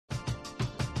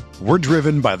We're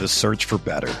driven by the search for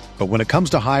better. But when it comes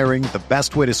to hiring, the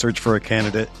best way to search for a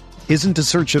candidate isn't to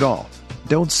search at all.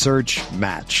 Don't search,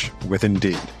 match with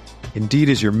Indeed. Indeed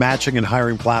is your matching and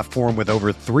hiring platform with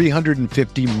over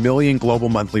 350 million global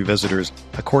monthly visitors,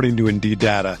 according to Indeed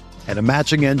data, and a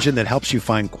matching engine that helps you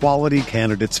find quality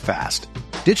candidates fast.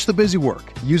 Ditch the busy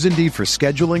work. Use Indeed for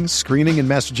scheduling, screening, and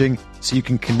messaging so you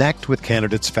can connect with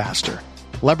candidates faster.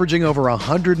 Leveraging over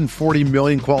 140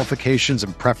 million qualifications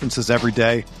and preferences every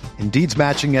day, Indeed's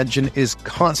matching engine is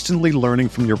constantly learning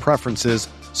from your preferences,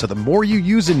 so the more you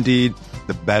use Indeed,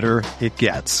 the better it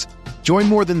gets. Join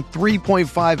more than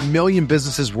 3.5 million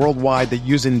businesses worldwide that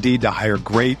use Indeed to hire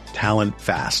great talent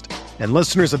fast. And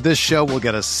listeners of this show will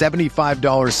get a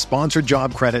 $75 sponsored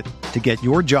job credit to get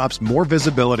your jobs more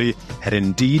visibility at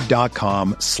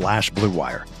Indeed.com/Blue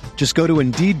Wire. Just go to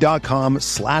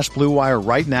Indeed.com/Blue Wire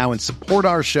right now and support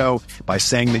our show by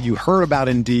saying that you heard about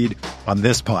Indeed on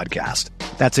this podcast.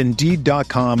 That's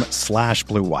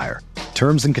Indeed.com/Blue Wire.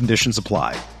 Terms and conditions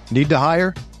apply. Need to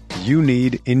hire? You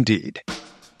need Indeed.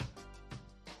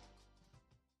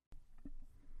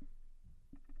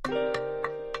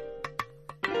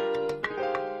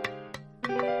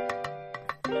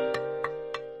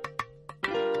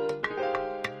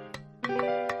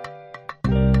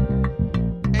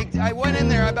 I went in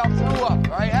there, I about threw up.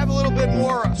 All right, have a little bit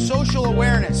more social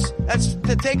awareness. That's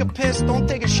to take a piss, don't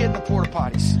take a shit in the porta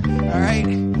potties. All right?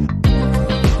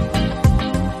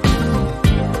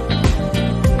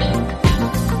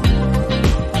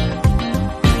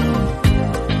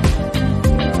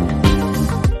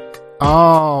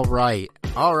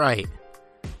 All right.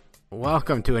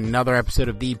 Welcome to another episode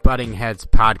of the Butting Heads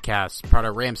Podcast, part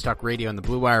of Ramstock Radio and the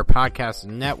Blue Wire Podcast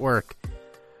Network.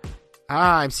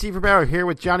 I'm Steve Ribeiro here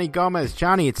with Johnny Gomez.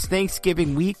 Johnny, it's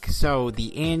Thanksgiving week, so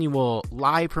the annual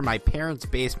Live from My Parents'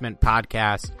 Basement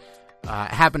podcast,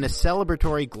 having a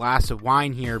celebratory glass of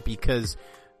wine here because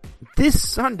this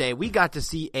Sunday we got to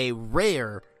see a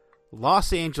rare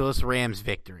Los Angeles Rams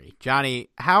victory. Johnny,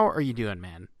 how are you doing,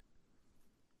 man?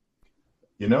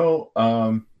 You know,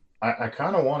 I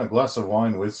kind of want a glass of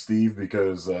wine with Steve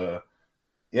because, I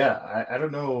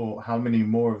don't know how many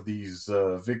more of these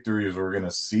victories we're going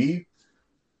to see.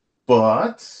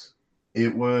 But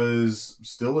it was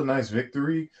still a nice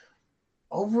victory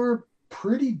over a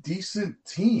pretty decent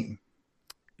team,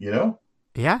 you know?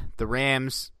 Yeah, the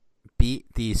Rams beat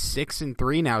the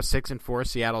 6-3, now 6-4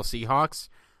 Seattle Seahawks.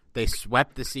 They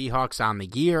swept the Seahawks on the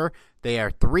year. They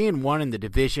are 3-1 in the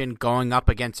division, going up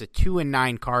against a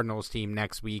 2-9 Cardinals team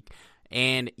next week.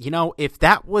 And, you know, if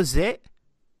that was it,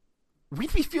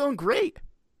 we'd be feeling great.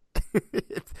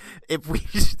 if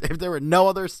there were no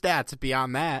other stats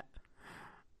beyond that.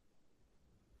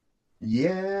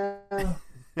 Yeah,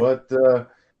 but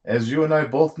as you and I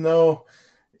both know,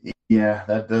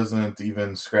 that doesn't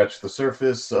even scratch the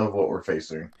surface of what we're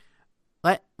facing.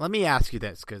 Let me ask you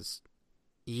this, because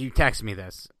you texted me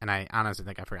this, and I honestly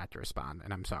think I forgot to respond,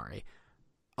 and I'm sorry.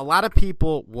 A lot of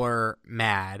people were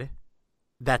mad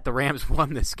that the Rams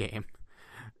won this game.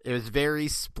 It was very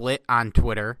split on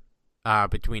Twitter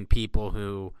between people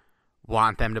who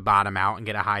want them to bottom out and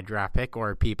get a high draft pick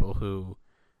or people who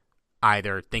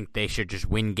either think they should just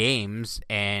win games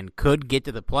and could get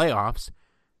to the playoffs.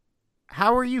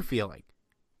 How are you feeling?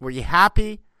 Were you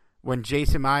happy when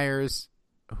Jason Myers,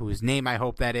 whose name I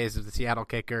hope that is the Seattle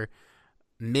kicker,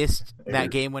 missed that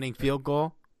game-winning field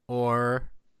goal? Or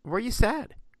were you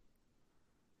sad?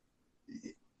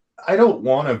 I don't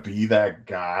want to be that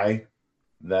guy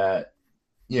that,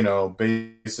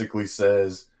 basically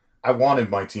says, I wanted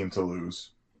my team to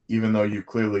lose, even though you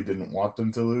clearly didn't want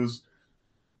them to lose.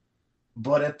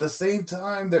 But at the same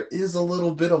time, there is a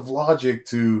little bit of logic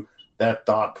to that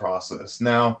thought process.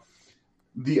 Now,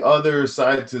 the other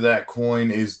side to that coin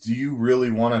is, do you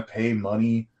really want to pay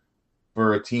money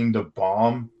for a team to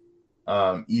bomb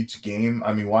each game?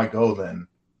 I mean, why go then?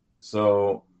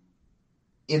 So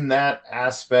in that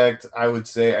aspect, I would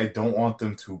say I don't want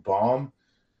them to bomb.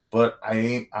 But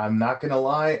I'm not going to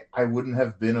lie, I wouldn't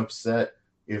have been upset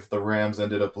if the Rams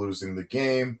ended up losing the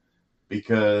game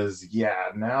because,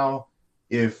 now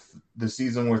if the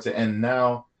season were to end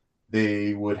now,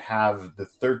 they would have the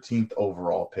 13th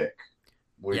overall pick,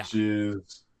 which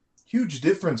is huge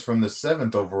difference from the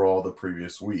 7th overall the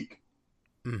previous week.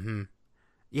 Mm-hmm.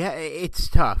 Yeah, it's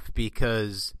tough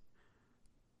because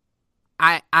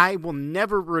I will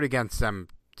never root against them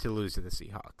to lose to the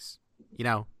Seahawks.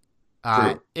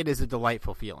 It is a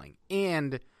delightful feeling.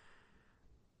 And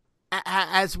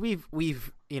as we've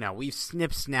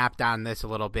snip-snapped on this a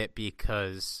little bit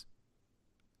because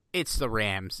it's the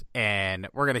Rams and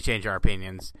we're going to change our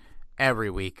opinions every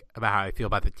week about how I feel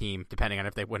about the team, depending on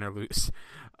if they win or lose.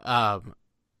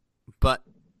 But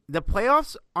the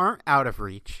playoffs aren't out of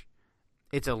reach.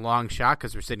 It's a long shot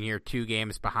because we're sitting here 2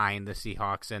 games behind the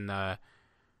Seahawks and the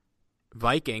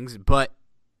Vikings. But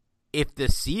if the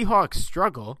Seahawks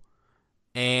struggle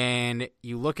and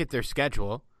you look at their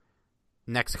schedule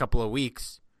next couple of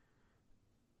weeks,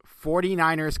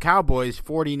 49ers, Cowboys,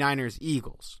 49ers,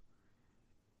 Eagles.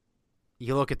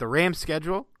 You look at the Rams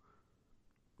schedule,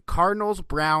 Cardinals,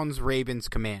 Browns, Ravens,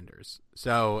 Commanders.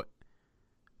 So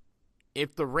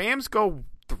if the Rams go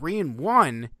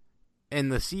 3-1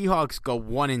 and the Seahawks go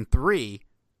 1-3,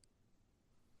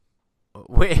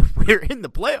 we're in the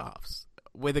playoffs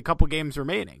with a couple games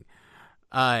remaining.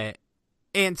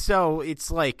 And so it's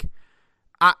like,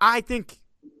 I think,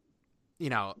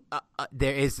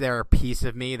 there a piece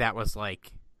of me that was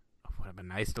like, would have been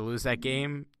nice to lose that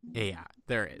game? Yeah,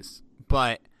 there is.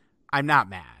 But I'm not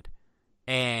mad.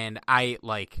 And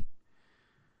it's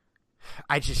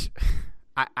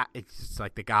just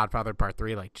like The Godfather Part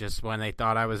 3, like just when they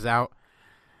thought I was out,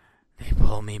 they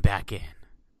pull me back in.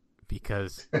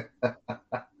 Because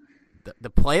the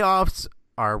playoffs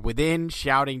are within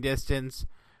shouting distance.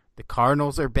 The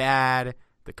Cardinals are bad.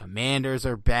 The Commanders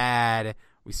are bad.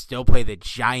 We still play the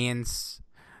Giants.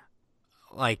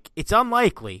 Like, it's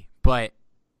unlikely, but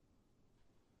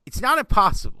it's not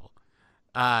impossible.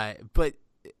 But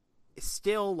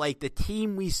still, like, the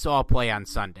team we saw play on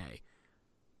Sunday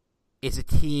is a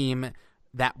team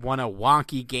that won a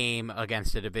wonky game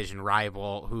against a division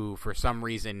rival who, for some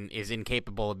reason, is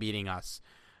incapable of beating us.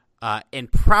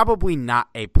 And probably not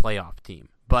a playoff team.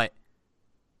 But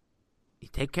you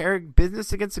take care of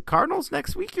business against the Cardinals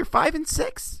next week, you're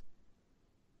 5-6.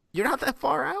 You're not that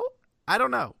far out? I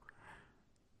don't know.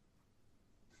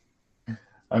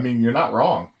 I mean, you're not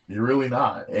wrong. You're really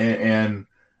not. And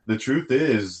the truth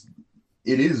is,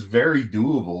 it is very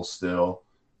doable still.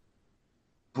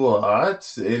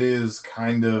 But it is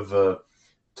kind of a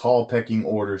tall pecking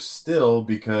order still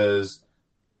because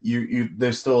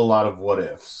there's still a lot of what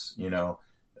ifs.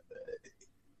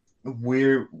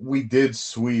 We did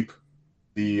sweep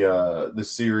the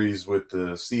series with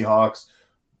the Seahawks,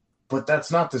 but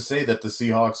that's not to say that the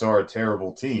Seahawks are a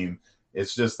terrible team.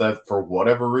 It's just that for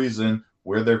whatever reason,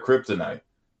 we're their kryptonite,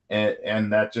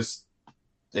 and that just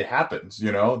it happens.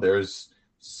 There's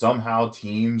somehow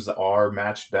teams are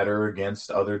matched better against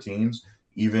other teams,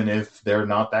 even if they're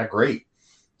not that great.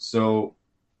 So,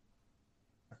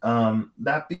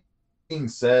 that being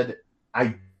said,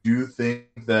 I do think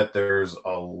that there's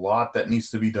a lot that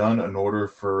needs to be done in order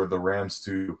for the Rams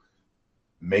to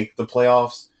make the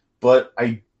playoffs. But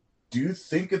I do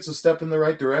think it's a step in the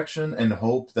right direction and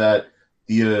hope that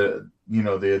the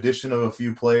addition of a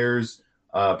few players,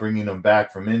 bringing them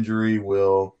back from injury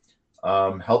will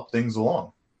help things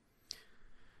along.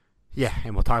 Yeah,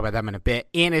 and we'll talk about them in a bit.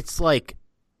 And it's like,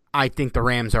 I think the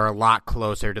Rams are a lot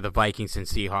closer to the Vikings and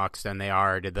Seahawks than they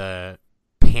are to the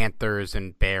Panthers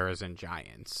and Bears and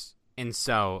Giants. And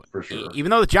so, for sure, even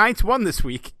though the Giants won this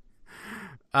week,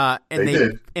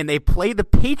 they play the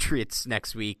Patriots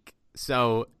next week,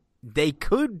 so they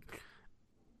could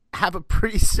have a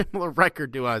pretty similar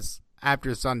record to us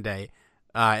after Sunday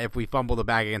if we fumble the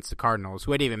bag against the Cardinals,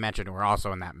 who I didn't even mention were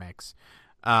also in that mix.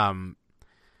 I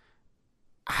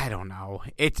don't know.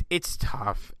 It's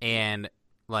tough, and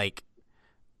like,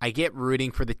 I get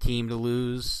rooting for the team to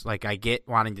lose. Like, I get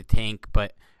wanting to tank,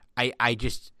 but I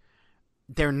just,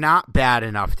 they're not bad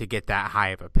enough to get that high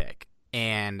of a pick.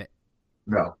 And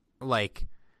no, like,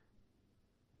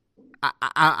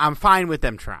 I'm fine with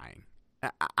them trying.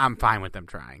 I'm fine with them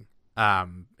trying.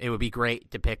 It would be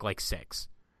great to pick like 6,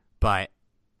 but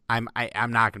I'm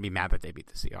not gonna be mad that they beat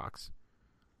the Seahawks.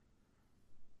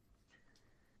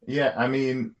 Yeah, I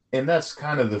mean, and that's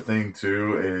kind of the thing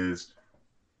too, is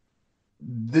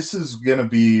this is gonna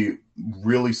be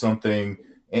really something.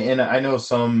 And I know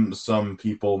some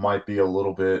people might be a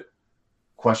little bit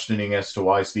questioning as to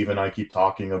why Steve and I keep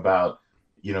talking about,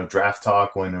 draft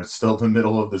talk when it's still the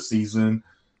middle of the season.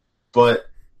 But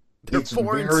it's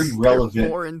very relevant. They're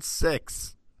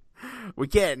 4-6. We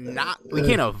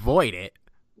can't avoid it.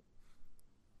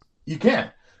 You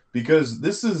can't, because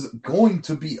this is going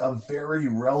to be a very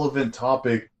relevant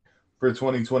topic for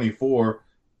 2024.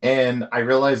 And I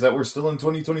realize that we're still in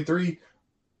 2023,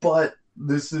 but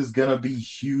this is going to be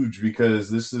huge because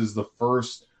this is the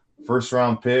first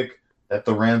round pick that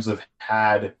the Rams have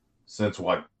had since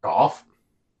what, Goff?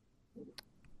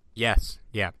 Yes.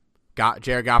 Yeah.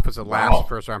 Jared Goff was the last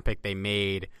first round pick they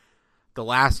made. The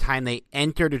last time they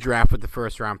entered a draft with the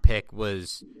first round pick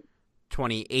was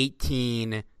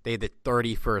 2018. They had the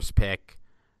 31st pick,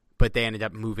 but they ended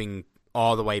up moving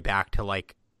all the way back to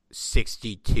like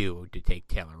 62 to take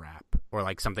Taylor Rapp, or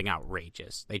like something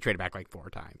outrageous. They traded back like 4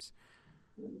 times.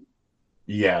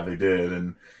 Yeah, they did,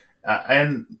 and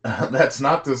that's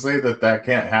not to say that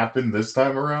can't happen this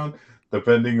time around.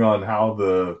 Depending on how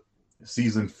the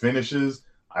season finishes,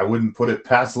 I wouldn't put it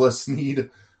past Les Snead.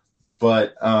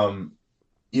 But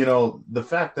the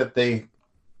fact that they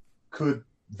could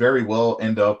very well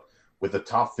end up with a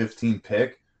top 15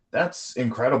 pick, that's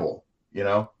incredible.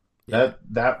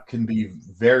 That can be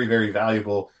very, very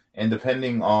valuable. And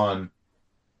depending on,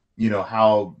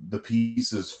 how the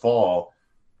pieces fall,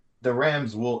 the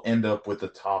Rams will end up with a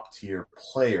top tier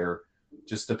player,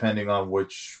 just depending on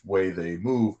which way they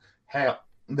move.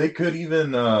 They could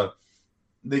even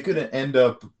end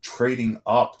up trading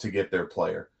up to get their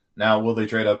player. Now, will they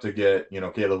trade up to get,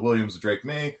 Caleb Williams, Drake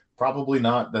May? Probably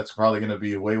not. That's probably going to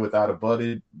be way without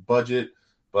a budget.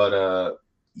 But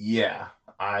yeah,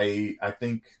 I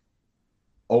think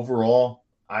overall,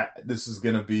 this is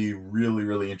going to be really,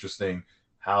 really interesting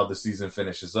how the season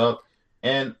finishes up.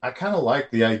 And I kind of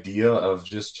like the idea of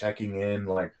just checking in,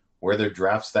 like where their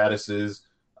draft status is.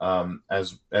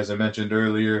 As I mentioned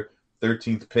earlier,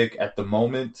 13th pick at the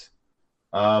moment.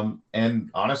 And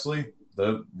honestly,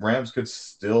 the Rams could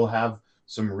still have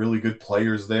some really good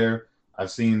players there.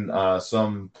 I've seen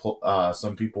some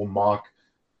people mock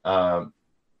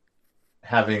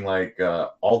having like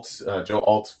Joe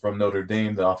Alt from Notre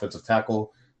Dame, the offensive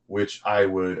tackle, which I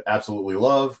would absolutely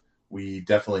love. We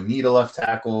definitely need a left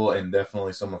tackle and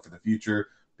definitely someone for the future,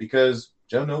 because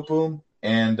Joe Noteboom,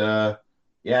 and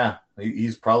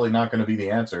he's probably not going to be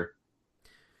the answer.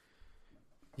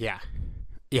 Yeah,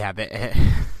 but he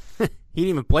didn't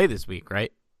even play this week,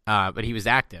 right? But he was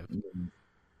active.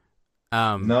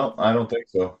 No, I don't think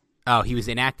so. Oh, he was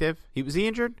inactive? Was he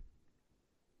injured?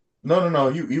 No.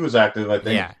 He was active, I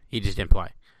think. Yeah, he just didn't play.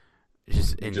 He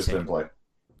just didn't play.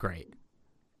 Great.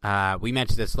 We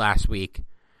mentioned this last week.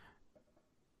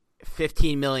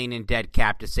 $15 million in dead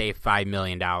cap to save $5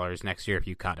 million next year if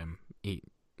you cut him.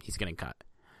 He's getting cut,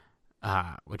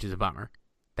 which is a bummer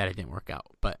that it didn't work out.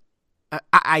 But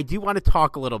I do want to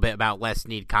talk a little bit about Les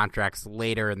Snead contracts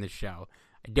later in the show.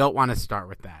 I don't want to start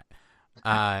with that.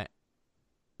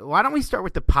 Why don't we start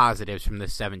with the positives from the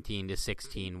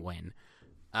 17-16 win?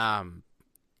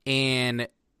 And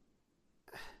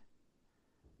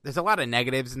there's a lot of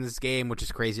negatives in this game, which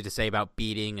is crazy to say about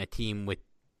beating a team with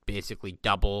basically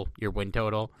double your win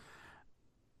total.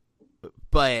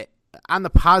 But on the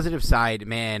positive side,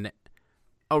 man,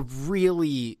 a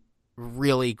really,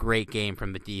 really great game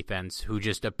from the defense, who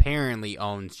just apparently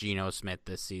owns Geno Smith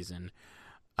this season.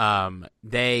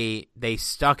 They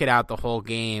stuck it out the whole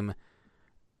game.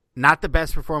 Not the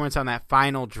best performance on that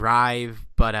final drive,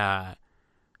 but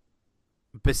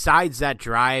besides that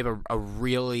drive, a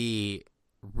really,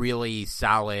 really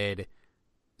solid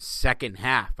second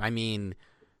half. I mean,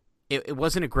 it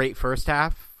wasn't a great first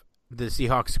half. The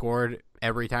Seahawks scored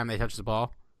every time they touched the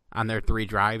ball on their 3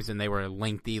 drives, and they were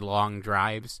lengthy, long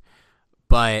drives.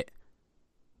 But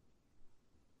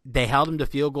they held them to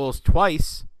field goals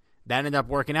twice. That ended up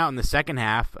working out in the second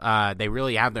half. They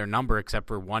really have their number except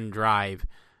for one drive.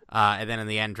 And then in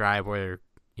the end drive where,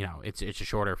 it's a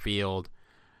shorter field.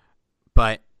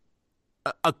 But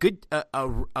a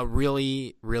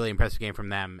really, really impressive game from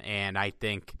them. And I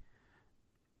think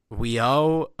we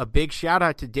owe a big shout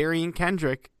out to Darian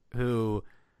Kendrick, who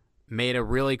made a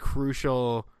really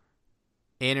crucial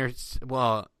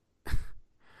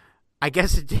I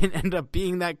guess it didn't end up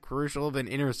being that crucial of an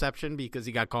interception because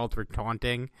he got called for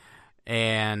taunting,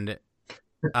 and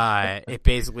it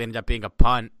basically ended up being a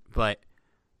punt. But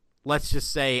let's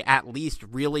just say at least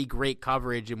really great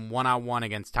coverage in one-on-one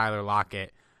against Tyler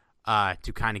Lockett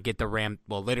to kind of get the Rams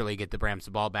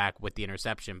the ball back with the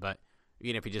interception. But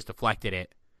even if he just deflected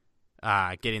it,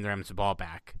 getting the Rams the ball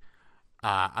back.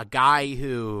 A guy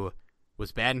who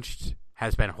was benched,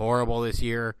 has been horrible this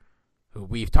year, who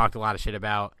we've talked a lot of shit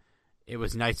about. It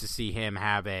was nice to see him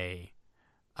have a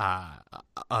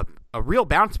real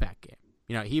bounce back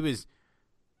game. He was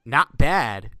not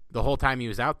bad the whole time he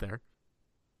was out there.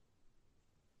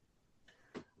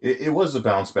 It was a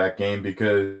bounce back game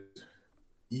because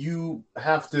you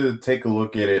have to take a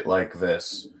look at it like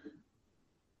this.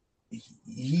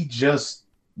 He just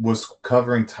was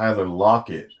covering Tyler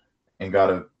Lockett and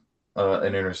got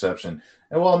an interception.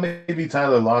 And while maybe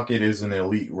Tyler Lockett is an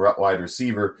elite wide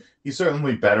receiver, he's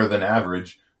certainly better than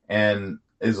average and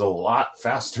is a lot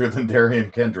faster than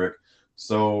Darian Kendrick.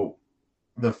 So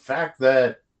the fact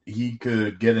that he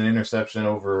could get an interception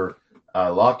over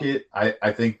Lockett,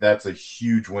 I think that's a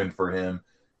huge win for him.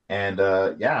 And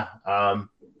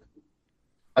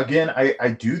again, I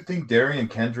do think Darian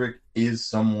Kendrick is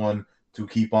someone to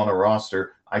keep on a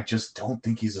roster. I just don't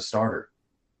think he's a starter.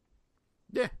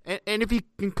 Yeah, and if he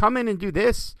can come in and do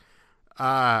this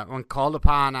when called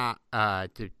upon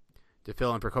to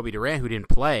fill in for Kobe Durant, who didn't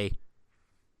play,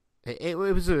 it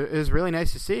was really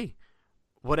nice to see.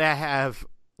 Would I have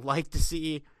liked to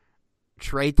see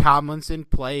Trey Tomlinson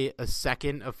play a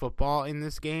second of football in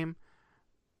this game?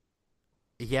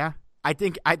 Yeah, I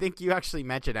think you actually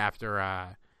mentioned after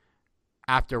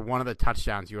one of the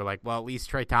touchdowns, you were like, well, at least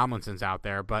Trey Tomlinson's out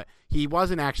there, but he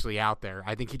wasn't actually out there.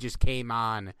 I think he just came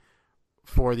on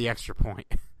for the extra point.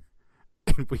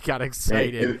 And we got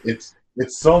excited. Hey,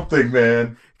 it's something,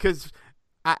 man. Because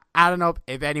I don't know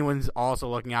if anyone's also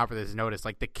looking out for this notice.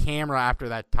 Like the camera after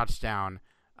that touchdown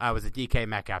was a DK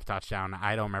Metcalf touchdown.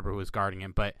 I don't remember who was guarding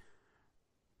him, but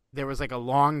there was like a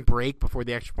long break before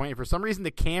the extra point. And for some reason,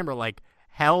 the camera like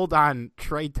held on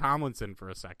Trey Tomlinson for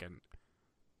a second.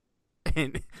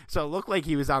 And so it looked like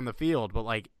he was on the field, but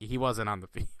like he wasn't on the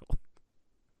field.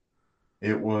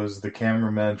 It was the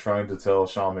cameraman trying to tell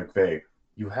Sean McVay,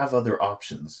 you have other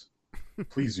options.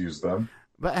 Please use them.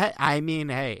 But I mean,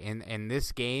 hey, in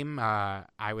this game,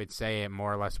 I would say it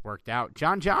more or less worked out.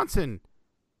 John Johnson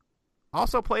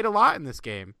also played a lot in this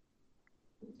game.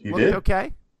 He Looked did?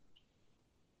 okay.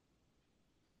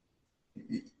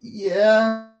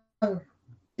 Yeah.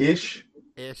 Ish.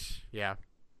 Yeah.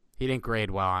 He didn't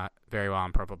grade very well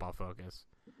on Pro Football Focus.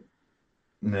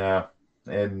 Nah.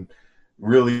 And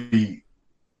really,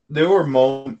 there were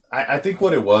moments. I think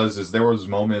what it was is there was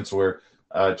moments where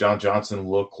John Johnson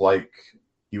looked like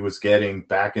he was getting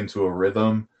back into a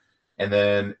rhythm, and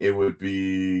then it would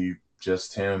be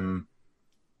just him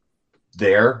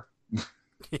there.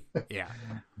 Yeah.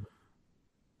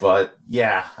 But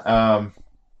yeah,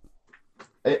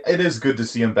 it is good to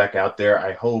see him back out there.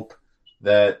 I hope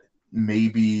that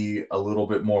maybe a little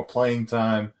bit more playing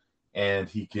time and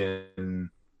he can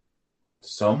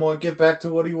somewhat get back to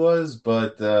what he was,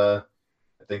 but I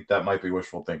think that might be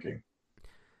wishful thinking.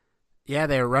 Yeah,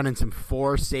 they were running some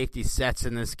 4 safety sets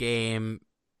in this game.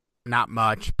 Not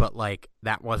much, but like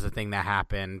that was a thing that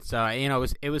happened. So,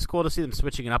 it was cool to see them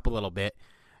switching it up a little bit.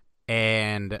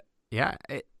 And yeah,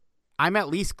 I'm at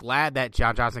least glad that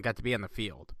John Johnson got to be on the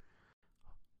field.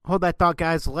 Hold that thought,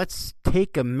 guys. Let's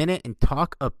take a minute and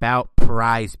talk about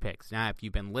Prize Picks. Now, if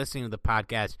you've been listening to the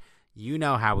podcast, you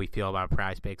know how we feel about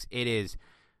Prize Picks. It is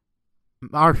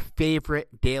our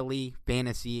favorite daily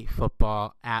fantasy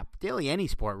football app, daily any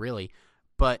sport really,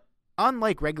 but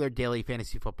unlike regular daily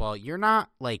fantasy football, you're not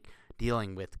like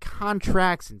dealing with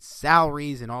contracts and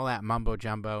salaries and all that mumbo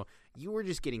jumbo. You are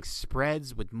just getting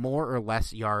spreads with more or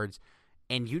less yards,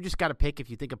 and you just got to pick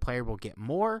if you think a player will get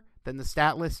more than the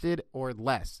stat listed or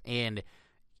less. And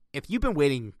if you've been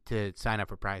waiting to sign up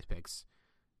for Prize Picks,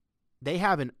 they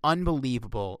have an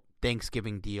unbelievable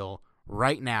Thanksgiving deal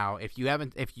right now. If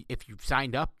you've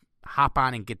signed up, hop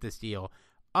on and get this deal.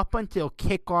 Up until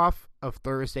kickoff of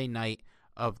Thursday night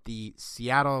of the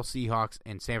Seattle Seahawks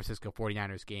and San Francisco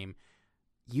 49ers game,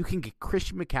 you can get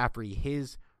Christian McCaffrey.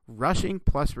 His rushing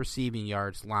plus receiving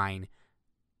yards line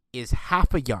is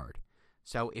half a yard.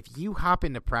 So if you hop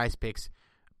into Prize Picks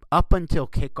up until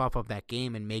kickoff of that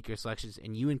game and make your selections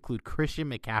and you include Christian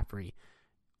McCaffrey,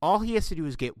 all he has to do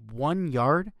is get 1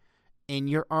 yard and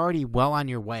you're already well on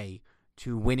your way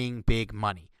to winning big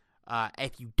money.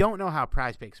 If you don't know how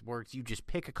Prize Picks works, you just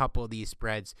pick a couple of these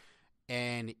spreads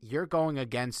and you're going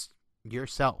against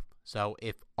yourself. So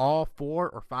if all 4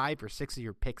 or 5 or 6 of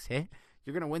your picks hit,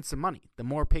 you're going to win some money. The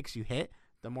more picks you hit,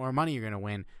 the more money you're going to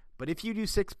win. But if you do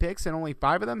 6 picks and only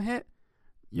 5 of them hit,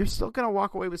 you're still going to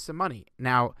walk away with some money.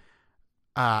 Now,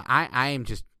 I am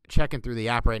just checking through the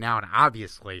app right now, and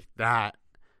obviously that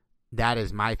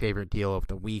is my favorite deal of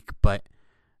the week. But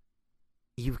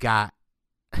you've got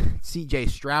C.J.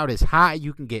 Stroud is high.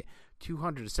 You can get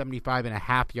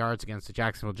 275.5 yards against the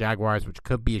Jacksonville Jaguars, which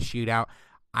could be a shootout.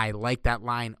 I like that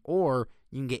line. Or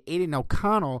you can get Aiden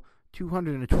O'Connell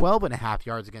 212.5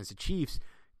 yards against the Chiefs.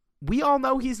 We all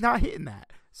know he's not hitting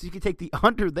that. So you can take the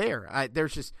under there.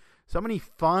 There's just so many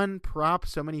fun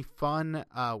props, so many fun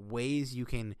ways you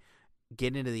can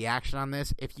get into the action on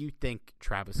this. If you think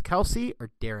Travis Kelce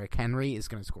or Derrick Henry is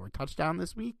going to score a touchdown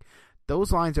this week,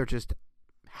 those lines are just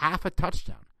half a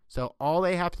touchdown. So all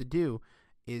they have to do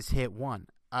is hit 1.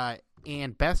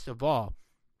 And best of all,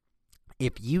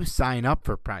 if you sign up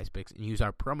for Prize Picks and use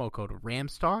our promo code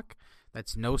RAMSTALK,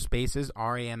 that's no spaces,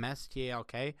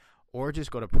 RAMSTALK, or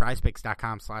just go to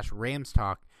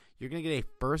prizepicks.com/RamsTalk, you're going to get a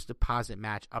first deposit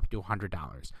match up to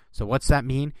 $100. So what's that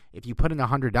mean? If you put in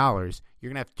 $100,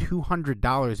 you're going to have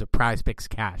 $200 of Prize Picks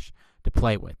cash to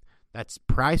play with. That's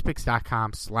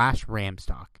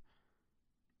prizepicks.com/ramstalk.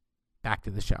 Back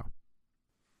to the show.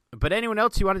 But anyone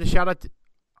else you wanted to shout out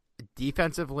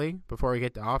defensively before we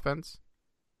get to offense?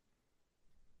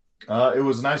 It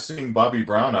was nice seeing Bobby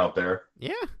Brown out there.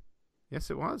 Yeah. Yes,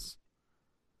 it was.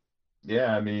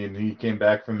 Yeah, I mean, he came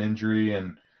back from injury,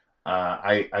 and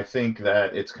I think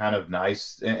that it's kind of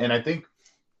nice, and I think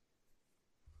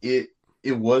it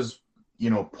was,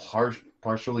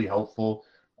 partially helpful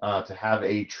to have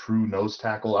a true nose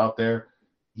tackle out there.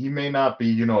 He may not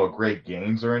be, a great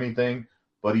games or anything,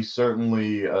 but he's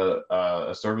certainly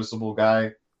a serviceable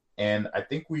guy, and I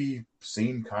think we've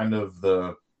seen kind of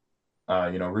the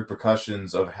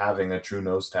repercussions of having a true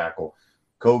nose tackle.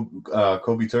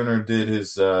 Kobe Turner did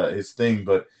his thing,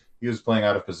 but he was playing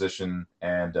out of position,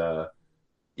 and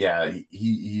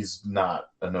he's not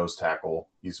a nose tackle.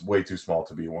 He's way too small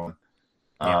to be one.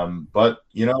 Yeah. But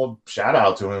shout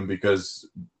out to him because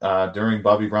during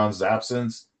Bobby Brown's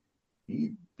absence,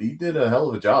 he did a hell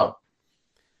of a job,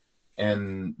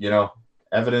 and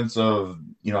evidence of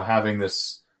having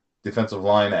this defensive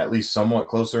line at least somewhat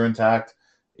closer intact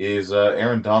is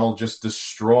Aaron Donald just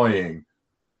destroying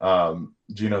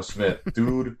Geno Smith.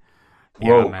 Dude,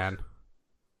 Yeah, man.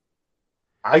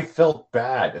 I felt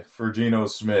bad for Geno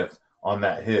Smith on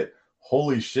that hit.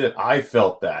 Holy shit, I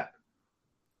felt that.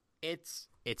 It's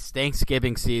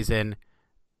Thanksgiving season,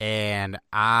 and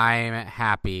I'm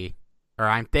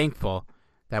thankful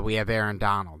that we have Aaron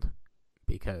Donald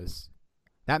because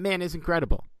that man is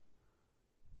incredible.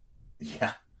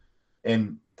 Yeah,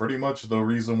 and pretty much the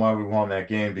reason why we won that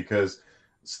game because,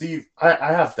 Steve,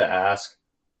 I have to ask,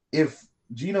 if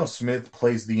Geno Smith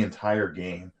plays the entire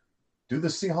game, do the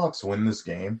Seahawks win this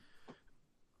game?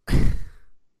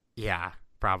 Yeah,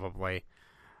 probably.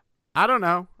 I don't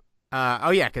know.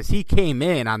 Because he came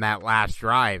in on that last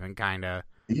drive and kind of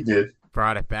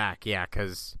brought it back. Yeah,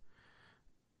 because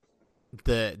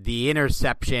the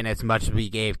interception, as much as we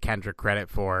gave Kendrick credit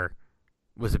for,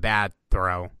 was a bad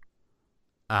throw.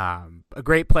 A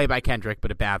great play by Kendrick,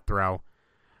 but a bad throw.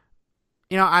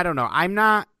 I don't know. I'm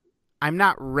not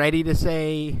ready to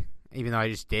say, even though I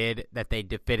just did, that they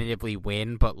definitively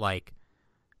win, but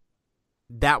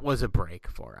that was a break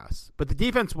for us. But the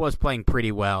defense was playing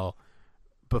pretty well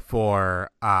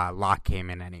before Locke came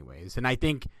in anyways. And I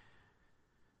think,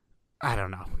 I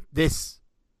don't know,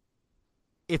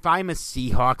 if I'm a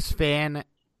Seahawks fan,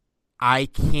 I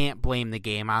can't blame the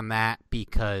game on that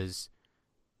because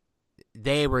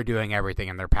they were doing everything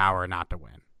in their power not to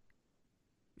win.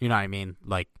 You know what I mean?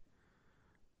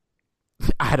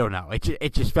 I don't know.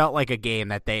 It just felt like a game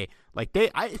that it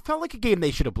felt like a game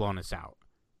they should have blown us out.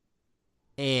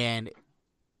 And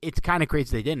it's kind of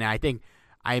crazy they didn't. And I think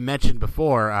I mentioned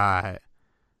before,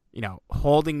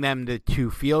 holding them to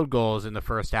 2 field goals in the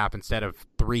first half instead of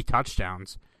 3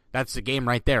 touchdowns. That's the game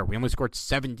right there. We only scored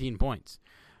 17 points.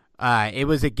 It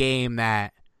was a game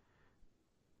that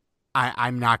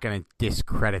I'm not going to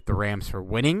discredit the Rams for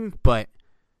winning, but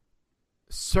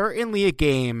certainly a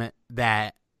game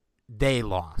that they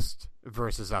lost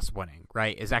versus us winning,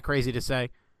 right? Is that crazy to say?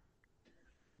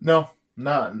 No,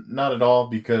 not at all,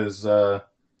 because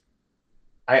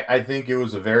I think it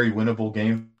was a very winnable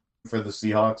game for the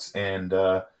Seahawks, and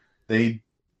they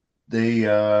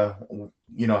had,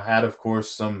 of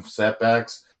course, some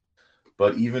setbacks,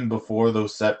 but even before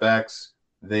those setbacks,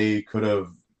 they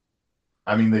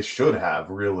should have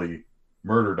really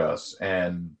murdered us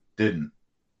and didn't.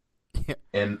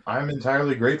 And I'm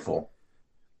entirely grateful.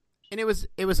 And it was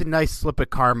a nice slip of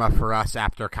karma for us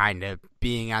after kind of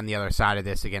being on the other side of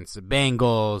this against the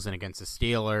Bengals and against the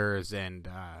Steelers and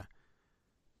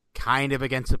kind of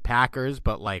against the Packers,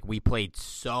 but we played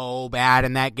so bad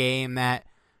in that game that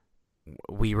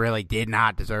we really did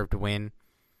not deserve to win.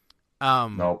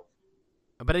 Nope.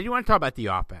 But I do want to talk about the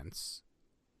offense.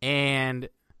 And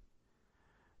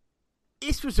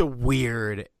this was a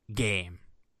weird game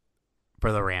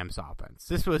for the Rams offense.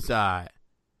 This was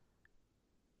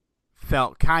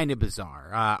felt kind of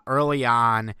bizarre. Early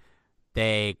on,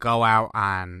 they go out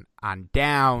on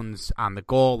downs on the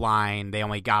goal line. They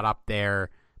only got up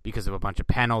there because of a bunch of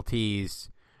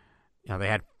penalties. They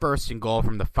had 1st and goal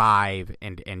from the 5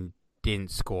 and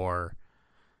didn't score.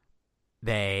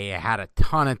 They had a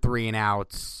ton of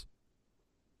 3-and-outs.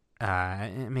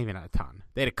 Maybe not a ton.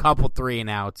 They had a couple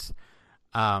 3-and-outs.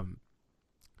 And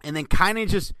then kind of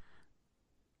just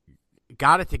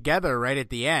got it together right at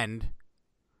the end,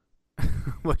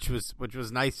 which was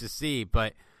nice to see.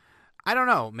 But I don't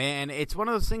know, man. It's one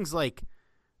of those things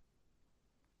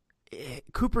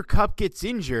Cooper Kupp gets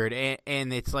injured,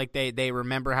 and it's like they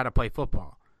remember how to play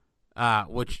football.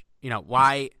 Which,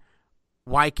 why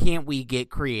can't we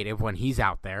get creative when he's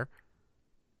out there?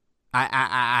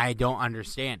 I don't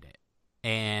understand it.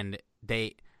 And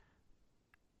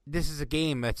this is a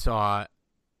game that saw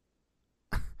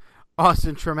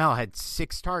Austin Trammell had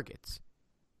 6 targets.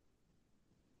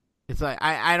 It's like,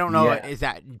 I don't know. Yeah. Is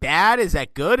that bad? Is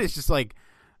that good? It's just like,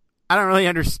 I don't really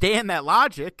understand that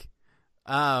logic.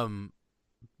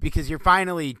 Because you're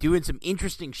finally doing some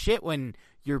interesting shit when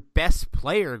your best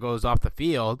player goes off the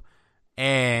field.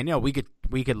 And, we could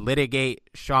litigate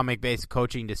Sean McVay's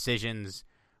coaching decisions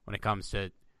when it comes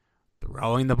to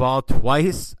throwing the ball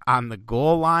twice on the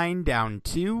goal line down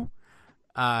 2.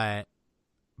 But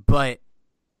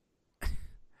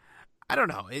I don't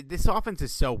know. This offense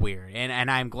is so weird, and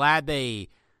I'm glad they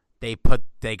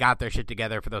got their shit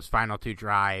together for those final 2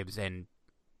 drives, and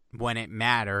when it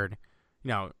mattered,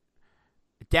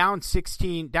 down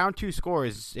 2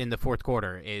 scores in the fourth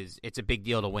quarter it's a big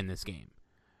deal to win this game.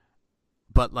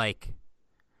 But like,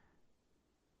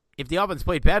 if the offense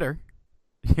played better,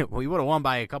 we would have won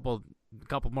by a couple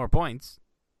more points.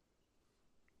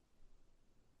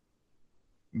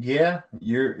 Yeah,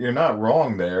 you're not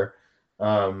wrong there.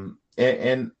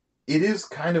 And it is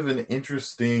kind of an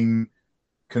interesting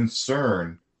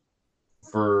concern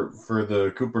for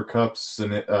the Cooper Kupp's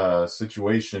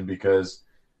situation, because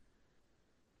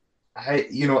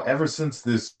ever since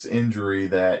this injury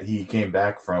that he came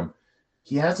back from,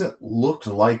 he hasn't looked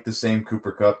like the same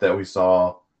Cooper Kupp that we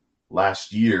saw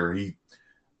last year.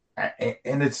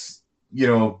 And it's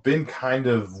been kind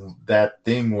of that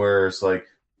thing where it's like,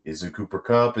 is it Cooper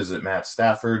Kupp? Is it Matt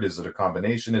Stafford? Is it a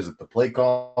combination? Is it the play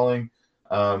calling?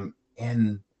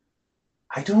 And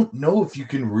I don't know if you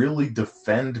can really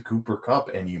defend Cooper Kupp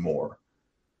anymore.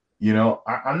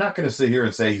 I'm not going to sit here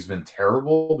and say he's been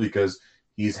terrible, because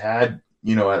he's had,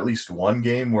 at least one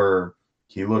game where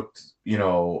he looked,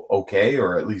 okay,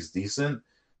 or at least decent.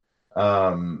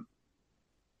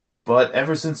 But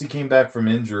ever since he came back from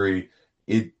injury,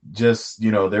 it just,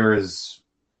 there is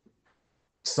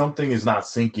something is not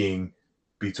syncing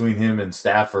between him and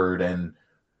Stafford, and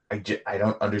I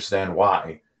don't understand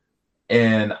why.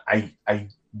 And I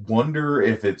wonder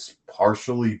if it's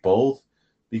partially both,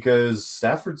 because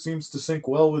Stafford seems to sync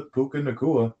well with Puka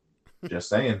Nacua. Just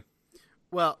saying.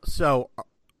 Well, so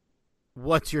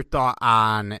what's your thought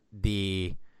on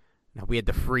we had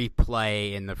the free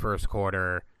play in the first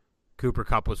quarter. Cooper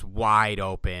Kupp was wide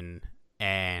open,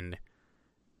 and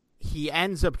he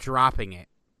ends up dropping it,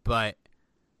 but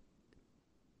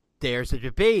there's a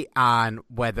debate on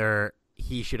whether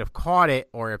he should have caught it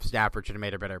or if Stafford should have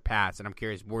made a better pass, and I'm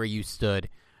curious where you stood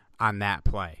on that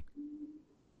play.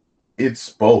 It's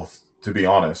both, to be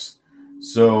honest.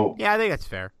 So yeah, I think that's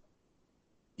fair.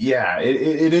 Yeah,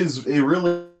 it is. It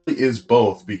really is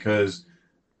both, because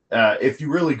if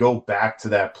you really go back to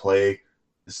that play,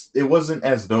 it wasn't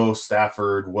as though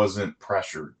Stafford wasn't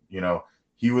pressured.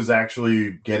 He was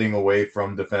actually getting away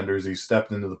from defenders. He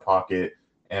stepped into the pocket,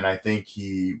 and I think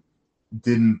he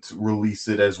didn't release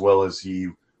it as well as he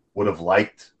would have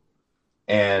liked.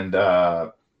 And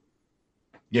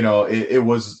it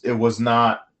was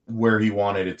not where he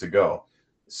wanted it to go.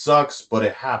 It sucks, but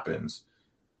it happens.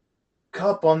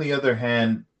 Kupp, on the other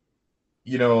hand,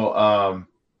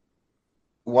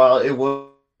 while it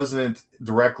wasn't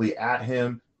directly at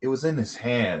him, it was in his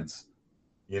hands.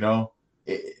 It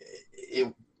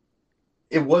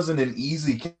wasn't an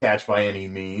easy catch by any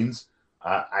means.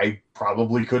 I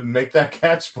probably couldn't make that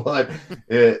catch, but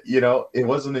it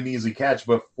wasn't an easy catch.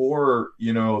 But for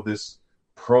this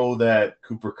pro that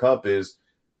Cooper Kupp is,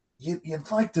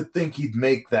 you'd like to think he'd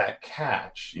make that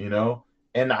catch,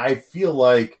 And I feel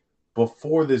like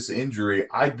before this injury,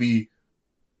 I'd be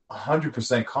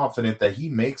 100% confident that he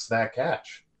makes that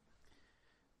catch.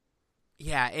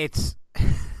 Yeah, it's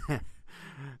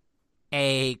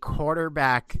a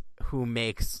quarterback who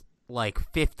makes like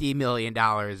 $50 million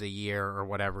a year or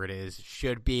whatever it is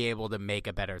should be able to make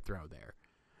a better throw there.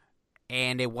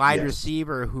 And a wide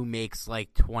receiver who makes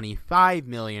like $25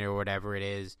 million or whatever it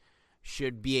is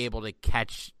should be able to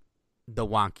catch the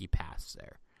wonky pass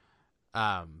there.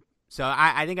 So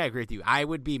I think I agree with you. I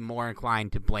would be more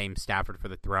inclined to blame Stafford for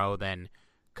the throw than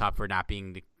Kupp for not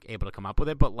being able to come up with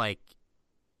it. But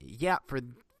for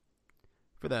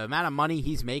the amount of money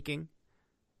he's making,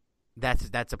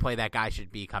 that's a play that guy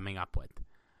should be coming up with.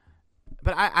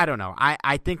 But I don't know.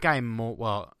 I think he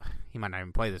might not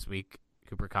even play this week,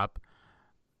 Cooper Kupp.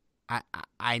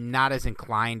 I'm not as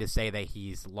inclined to say that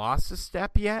he's lost a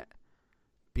step yet,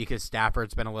 because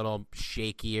Stafford's been a little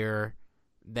shakier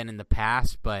than in the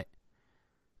past, but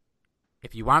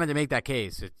if you wanted to make that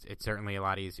case, it's certainly a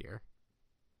lot easier.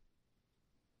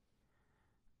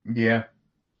 Yeah.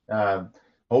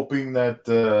 Hoping that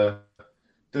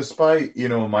despite,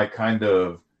 my kind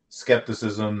of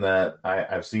skepticism that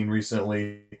I've seen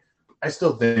recently, I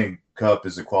still think Kupp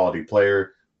is a quality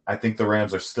player. I think the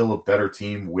Rams are still a better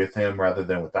team with him rather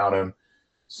than without him.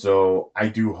 So I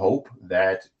do hope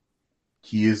that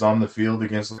he is on the field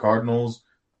against the Cardinals,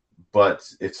 but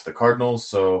it's the Cardinals.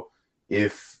 So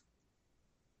if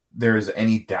there is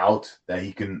any doubt that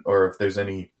he can, or if there's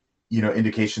any,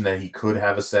 indication that he could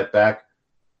have a setback,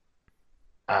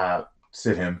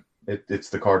 sit him. It's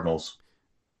the Cardinals.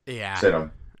 Yeah. Sit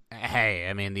him. Hey,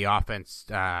 I mean, the offense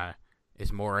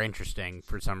is more interesting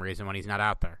for some reason when he's not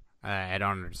out there. I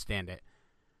don't understand it.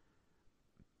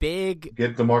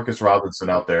 Get DeMarcus Robinson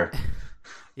out there.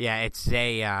 Yeah, it's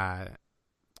a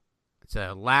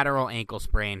lateral ankle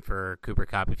sprain for Cooper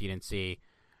Kupp, if you didn't see.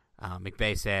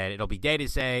 McVay said it'll be day to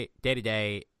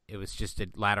day. It was just a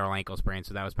lateral ankle sprain,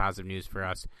 so that was positive news for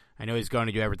us. I know he's going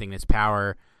to do everything in his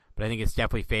power, but I think it's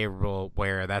definitely favorable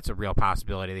where that's a real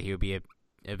possibility that he would be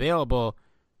available.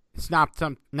 It's not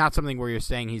something where you're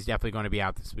saying he's definitely going to be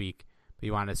out this week, but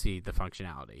you want to see the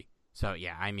functionality. So,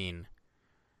 yeah, I mean,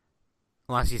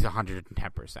 unless he's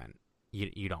 110%,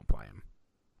 you don't play him.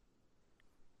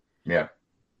 Yeah.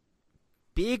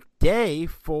 Big day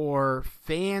for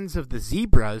fans of the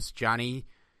Zebras, Johnny.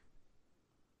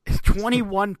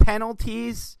 21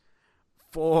 penalties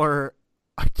for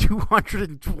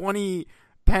 220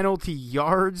 penalty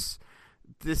yards.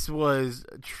 This was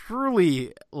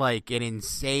truly like an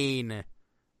insane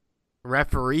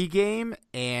referee game,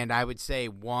 and I would say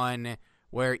one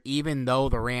where even though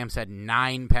the Rams had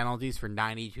 9 penalties for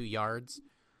 92 yards,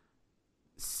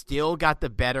 still got the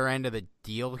better end of the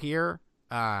deal here.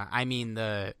 I mean,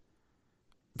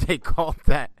 they called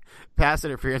that pass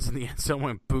interference in the end zone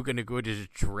when Puka Nacua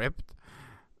just tripped.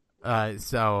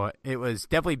 So it was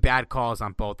definitely bad calls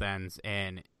on both ends,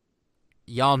 and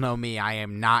y'all know me, I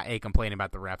am not a complaint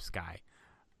about the refs guy.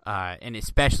 And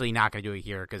especially not going to do it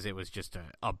here because it was just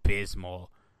an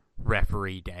abysmal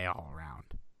referee day all around.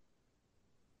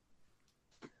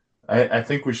 I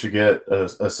think we should get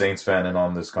a Saints fan in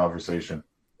on this conversation.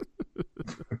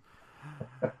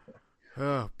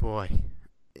 Oh, boy.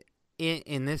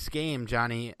 In this game,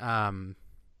 Johnny, want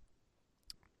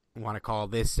to call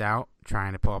this out,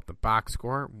 trying to pull up the box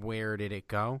score. Where did it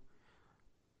go?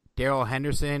 Darrell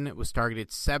Henderson was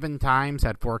targeted 7 times,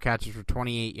 had 4 catches for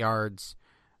 28 yards,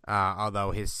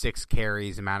 although his 6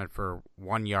 carries amounted for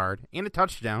 1 yard and a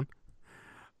touchdown.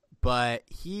 But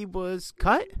he was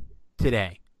cut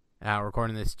today.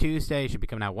 Recording this Tuesday, should be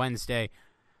coming out Wednesday.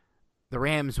 The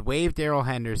Rams waived Darrell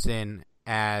Henderson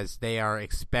as they are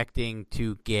expecting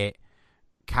to get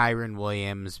Kyren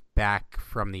Williams back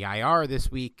from the IR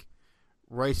this week.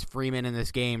 Royce Freeman in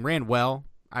this game ran well,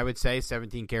 I would say,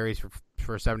 17 carries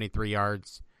for 73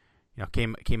 yards.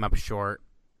 Came up short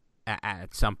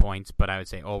at some points, but I would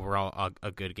say overall a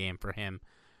good game for him.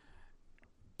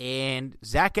 And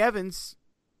Zach Evans,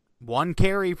 1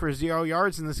 carry for 0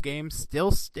 yards in this game,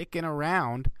 still sticking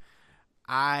around.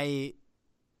 I'm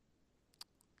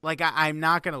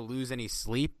not going to lose any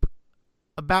sleep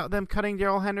about them cutting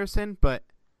Darrell Henderson, but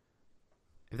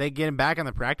if they get him back on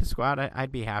the practice squad,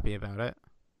 I'd be happy about it.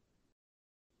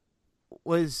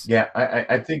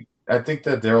 I think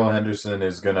that Darrell Henderson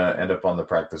is going to end up on the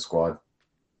practice squad.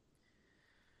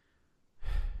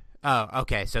 Oh,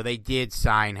 okay. So they did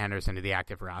sign Henderson to the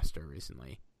active roster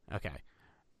recently. Okay.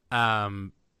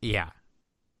 Yeah.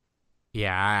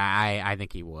 I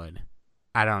think he would.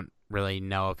 I don't really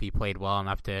know if he played well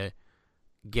enough to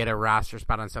get a roster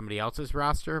spot on somebody else's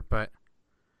roster, but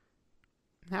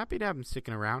I'm happy to have him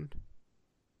sticking around.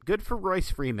 Good for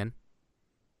Royce Freeman.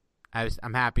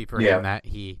 I'm happy for him that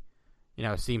he,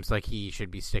 seems like he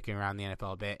should be sticking around the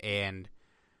NFL a bit. And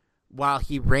while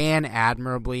he ran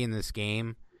admirably in this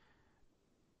game,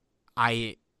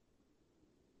 I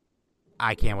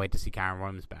can't wait to see Kyren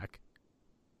Williams back.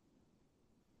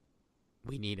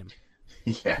 We need him.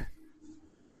 Yeah.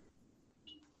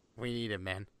 We need him,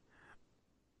 man.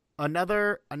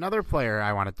 Another player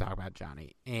I want to talk about,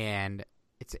 Johnny, and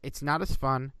it's not as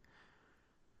fun.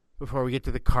 Before we get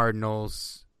to the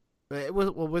Cardinals,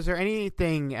 was there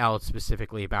anything else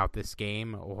specifically about this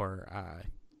game, or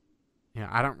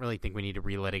I don't really think we need to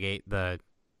relitigate the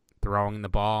throwing the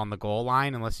ball on the goal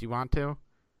line unless you want to.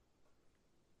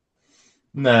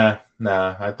 Nah.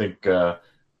 I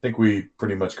think we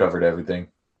pretty much covered everything.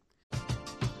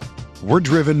 We're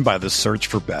driven by the search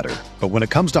for better. But when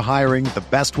it comes to hiring, the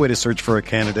best way to search for a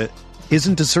candidate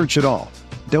isn't to search at all.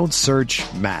 Don't search,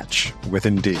 match with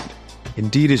Indeed.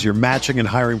 Indeed is your matching and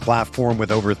hiring platform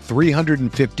with over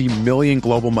 350 million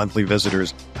global monthly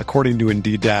visitors, according to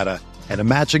Indeed data, and a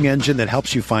matching engine that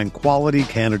helps you find quality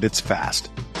candidates fast.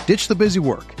 Ditch the busy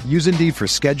work. Use Indeed for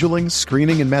scheduling,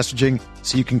 screening, and messaging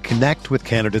so you can connect with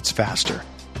candidates faster.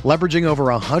 Leveraging over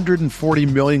 140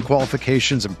 million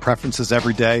qualifications and preferences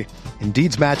every day,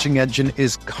 Indeed's matching engine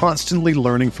is constantly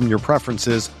learning from your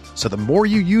preferences, so the more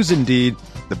you use Indeed,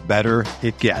 the better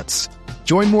it gets.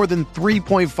 Join more than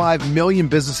 3.5 million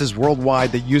businesses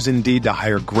worldwide that use Indeed to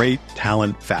hire great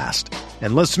talent fast.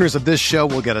 And listeners of this show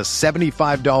will get a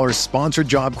 $75 sponsored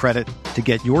job credit to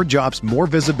get your jobs more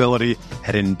visibility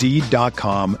at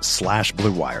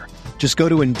Indeed.com/Blue Wire. Just go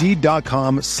to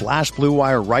Indeed.com/Blue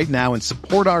Wire right now and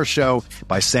support our show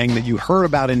by saying that you heard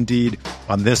about Indeed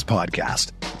on this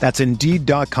podcast. That's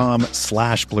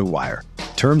Indeed.com/Blue Wire.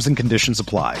 Terms and conditions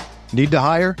apply. Need to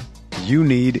hire? You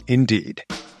need Indeed.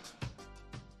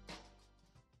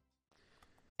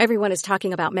 Everyone is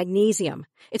talking about magnesium.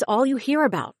 It's all you hear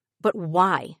about. But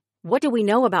why? What do we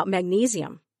know about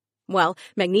magnesium? Well,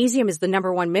 magnesium is the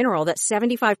number one mineral that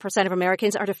 75% of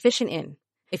Americans are deficient in.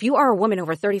 If you are a woman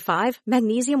over 35,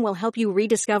 magnesium will help you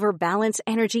rediscover balance,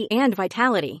 energy, and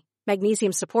vitality.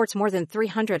 Magnesium supports more than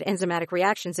 300 enzymatic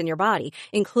reactions in your body,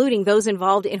 including those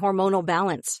involved in hormonal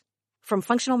balance. From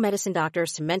functional medicine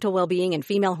doctors to mental well-being and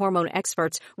female hormone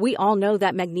experts, we all know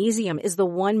that magnesium is the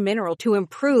one mineral to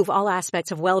improve all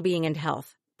aspects of well-being and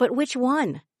health. But which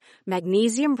one?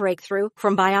 Magnesium Breakthrough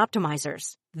from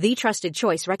Bioptimizers, the trusted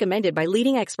choice recommended by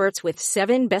leading experts with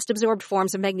 7 best-absorbed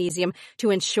forms of magnesium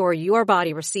to ensure your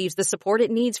body receives the support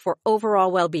it needs for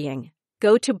overall well-being.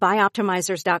 Go to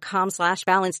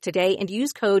bioptimizers.com/balance today and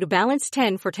use code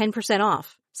BALANCE10 for 10%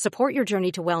 off. Support your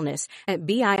journey to wellness at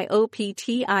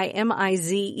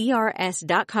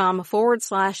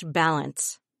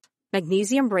bioptimizers.com/balance.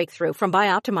 Magnesium Breakthrough from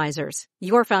Bioptimizers,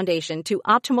 your foundation to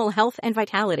optimal health and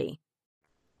vitality.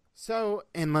 So,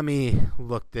 and let me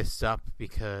look this up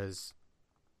because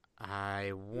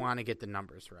I want to get the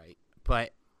numbers right.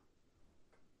 But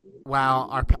while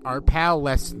our pal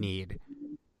Les Snead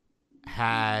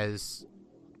has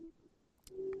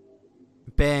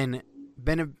been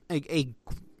a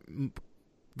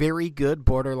very good,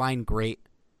 borderline great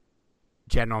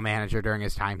general manager during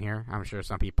his time here. I'm sure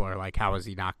some people are like, how is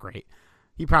he not great?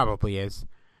 He probably is.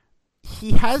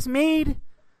 He has made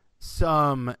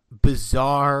some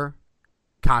bizarre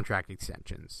contract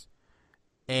extensions.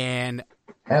 And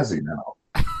has he now?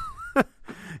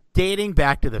 Dating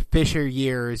back to the Fisher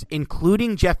years,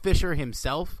 including Jeff Fisher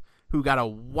himself, who got a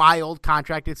wild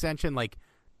contract extension like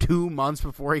 2 months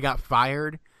before he got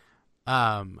fired.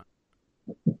 But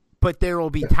there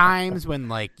will be times when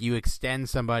like you extend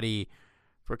somebody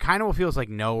for kind of what feels like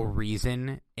no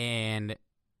reason. And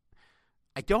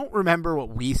I don't remember what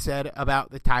we said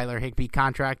about the Tyler Higbee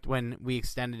contract when we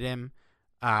extended him.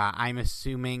 I'm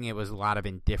assuming it was a lot of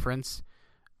indifference.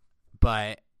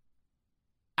 But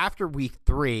after week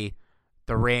 3,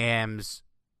 the Rams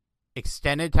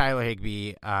extended Tyler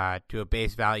Higbee to a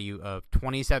base value of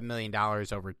 $27 million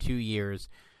over 2 years,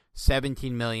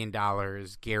 $17 million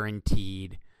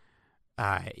guaranteed.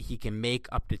 He can make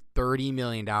up to $30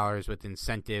 million with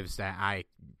incentives that I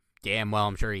damn well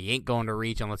I'm sure he ain't going to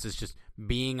reach unless it's just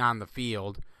being on the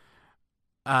field.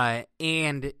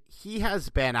 And he has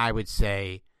been, I would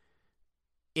say,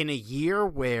 in a year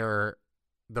where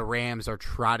the Rams are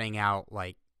trotting out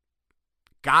like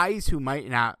guys who might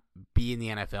not be in the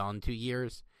NFL in 2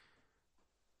 years,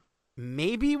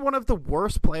 maybe one of the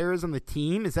worst players on the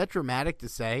team. Is that dramatic to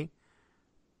say?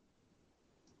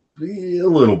 A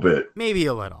little bit. Maybe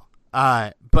a little.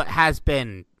 But has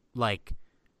been, like,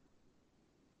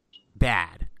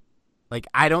 bad. Like,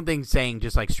 I don't think saying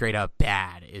just, like, straight up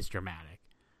bad is dramatic.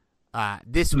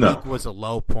 This week was a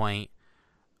low point.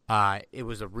 It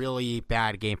was a really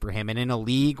bad game for him. And in a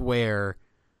league where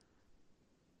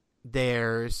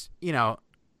there's, you know,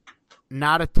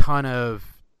 not a ton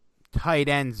of tight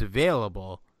ends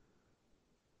available,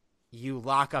 you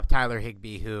lock up Tyler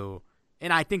Higbee, who,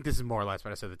 and I think this is more or less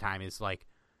what I said at the time, is like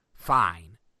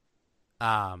fine.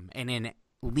 And in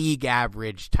league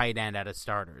average tight end out of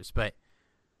starters. But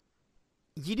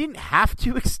you didn't have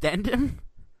to extend him.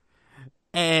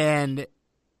 And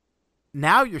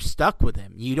now you're stuck with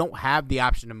him. You don't have the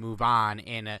option to move on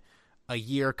in a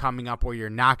year coming up where you're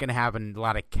not going to have a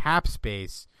lot of cap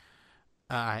space.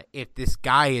 If this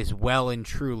guy is well and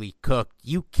truly cooked,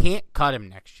 you can't cut him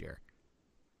next year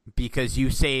because you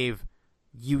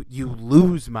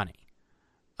lose money.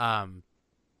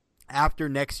 After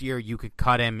next year, you could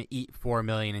cut him, eat $4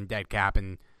 million in dead cap,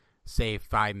 and save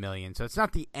 $5 million. So it's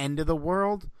not the end of the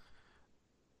world,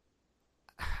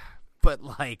 but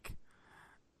like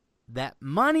that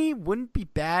money wouldn't be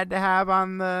bad to have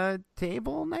on the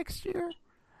table next year,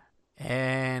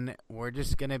 and we're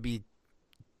just gonna be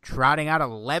trotting out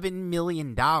 $11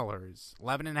 million,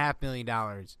 $11.5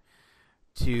 million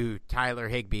to Tyler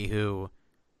Higbee, who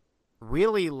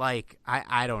really, like,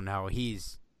 I don't know, he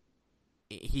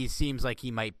seems like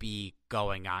he might be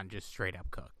going on just straight up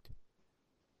cooked.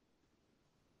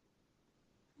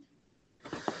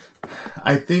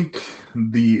 I think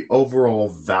the overall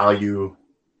value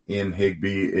in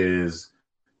Higbee is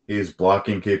his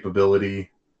blocking capability.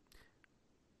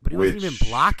 But he wasn't even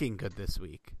blocking good this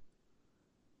week.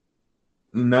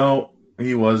 No,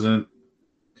 he wasn't.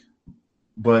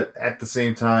 But at the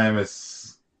same time,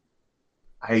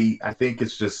 I think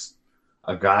it's just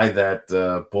a guy that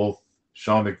both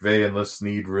Sean McVay and Les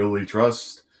Snead really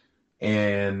trust.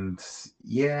 And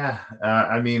yeah,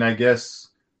 I mean, I guess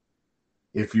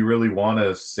if you really want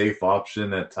a safe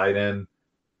option at tight end,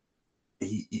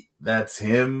 that's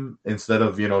him instead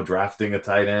of, drafting a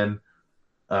tight end,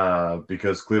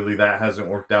 because clearly that hasn't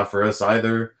worked out for us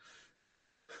either.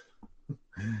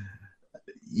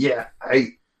 Yeah,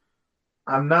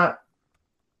 I'm not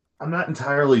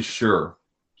entirely sure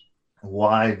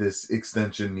why this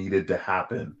extension needed to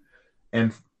happen.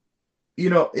 And,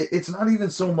 it's not even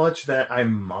so much that I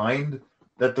mind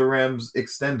that the Rams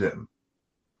extend him.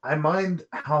 I mind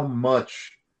how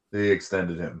much they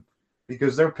extended him,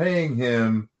 because they're paying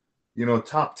him,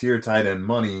 top tier tight end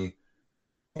money,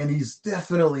 and he's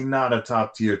definitely not a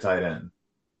top tier tight end.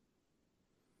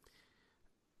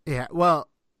 Yeah, well,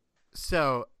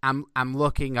 so I'm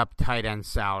looking up tight end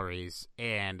salaries,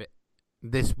 and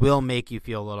this will make you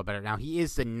feel a little better. Now, he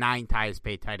is the 9th highest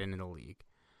paid tight end in the league,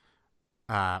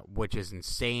 which is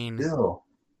insane. Still.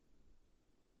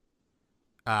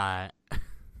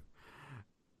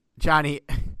 Johnny,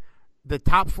 the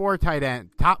top 5 tight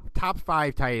ends.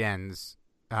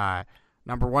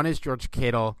 Number 1 is George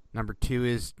Kittle. Number 2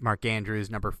 is Mark Andrews.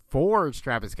 Number 4 is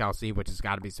Travis Kelce, which has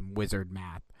got to be some wizard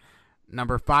math.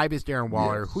 Number 5 is Darren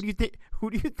Waller. Yes. Who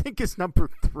do you think is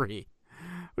number 3?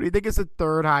 Who do you think is the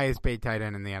 3rd highest paid tight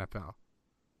end in the NFL?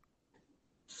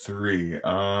 3.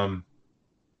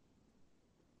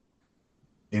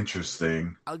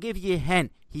 Interesting. I'll give you a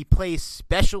hint. He plays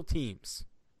special teams.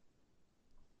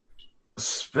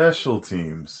 Special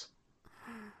teams.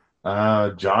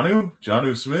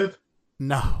 Jonnu Smith?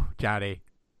 No, Johnny.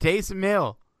 Taysom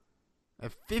Hill.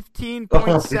 At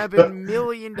 $15.7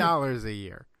 million a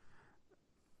year.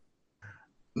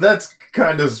 That's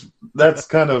kind of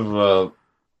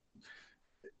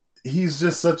he's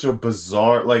just such a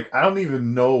bizarre, like, I don't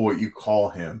even know what you call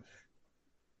him.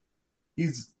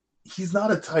 He's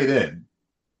not a tight end.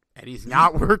 And he's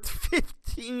not worth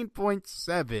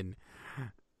 $15.7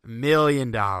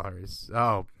 million.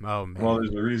 Oh man. Well,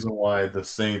 there's a reason why the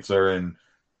Saints are in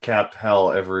cap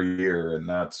hell every year, and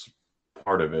that's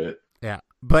part of it. Yeah.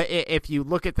 But if you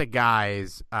look at the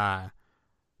guys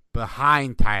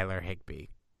behind Tyler Higbee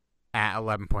at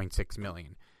 $11.6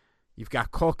 million, you've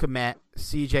got Cole Kmet,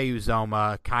 CJ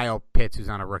Uzoma, Kyle Pitts, who's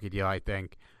on a rookie deal, I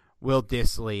think, Will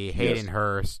Dissly, Hayden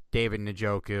Hurst, David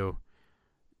Njoku,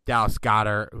 Dallas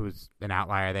Goedert, who's an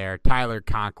outlier there, Tyler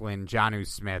Conklin, Jonnu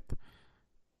Smith,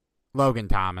 Logan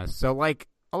Thomas. So, like,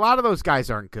 a lot of those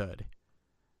guys aren't good.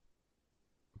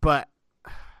 But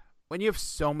when you have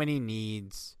so many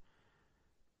needs,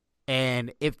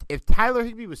 and if Tyler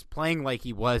Higbee was playing like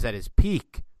he was at his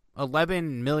peak,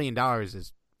 $11 million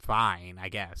is fine, I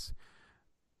guess.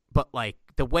 But, like,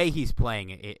 the way he's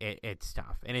playing, it's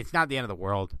tough. And it's not the end of the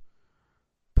world.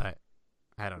 But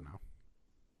I don't know.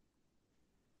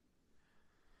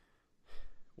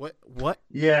 What?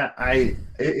 Yeah,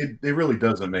 it really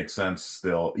doesn't make sense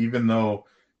still. Even though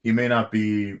he may not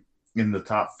be in the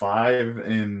top 5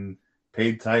 in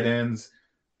paid tight ends,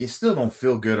 you still don't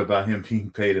feel good about him being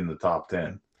paid in the top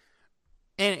 10.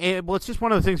 And well, it's just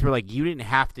one of those things where, like, you didn't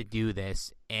have to do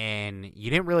this, and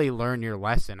you didn't really learn your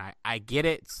lesson. I get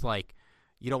it. It's like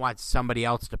you don't want somebody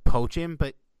else to poach him,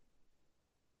 but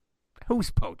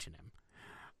who's poaching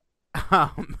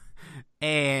him?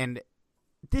 And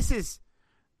this is,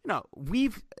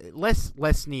 Les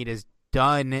Snead has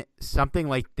done something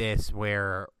like this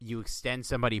where you extend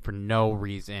somebody for no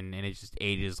reason, and it just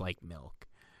ages like milk.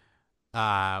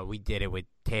 We did it with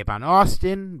Tavon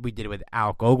Austin. We did it with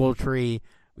Alec Ogletree.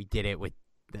 We did it with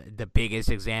the biggest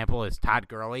example is Todd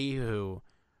Gurley, who,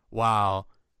 while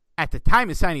at the time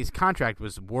of signing his contract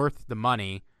was worth the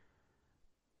money,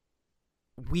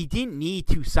 we didn't need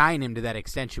to sign him to that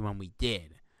extension when we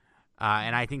did.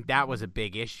 And I think that was a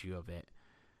big issue of it.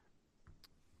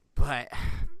 But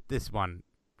this one,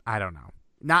 I don't know.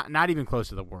 Not even close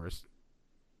to the worst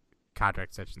contract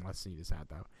extension Les Snead has had,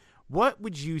 though. What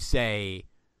would you say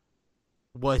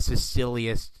was the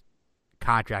silliest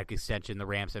contract extension the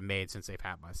Rams have made since they've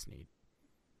had Les Snead?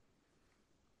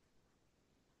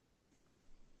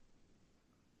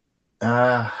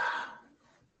 I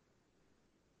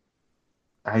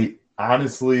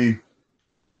honestly,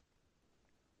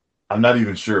 I'm not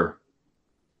even sure.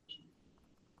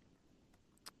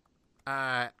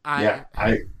 I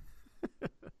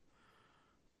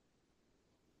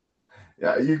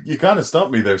Yeah, you kind of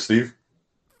stumped me there, Steve.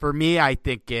 For me, I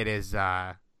think it is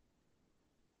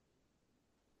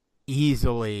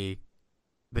easily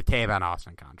the Tavon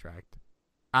Austin contract.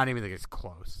 I don't even think it's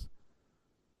close.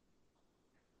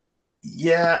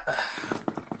 Yeah.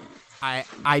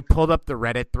 I pulled up the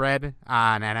Reddit thread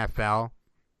on NFL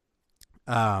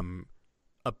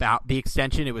about the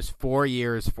extension. It was 4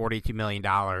 years, $42 million,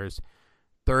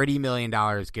 $30 million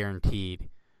guaranteed.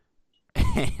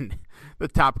 And the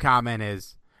top comment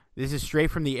is, this is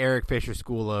straight from the Eric Fisher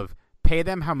school of pay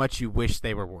them how much you wish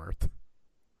they were worth.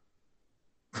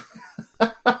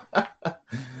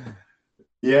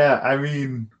 Yeah, I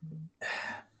mean,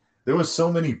 there was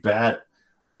so many bad,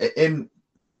 and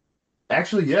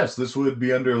actually, yes, this would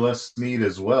be under Les Snead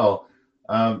as well.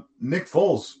 Nick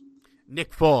Foles.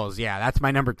 Nick Foles, yeah, that's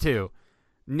my number 2.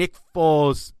 Nick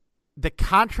Foles, the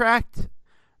contract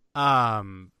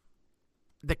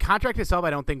itself I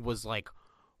don't think was like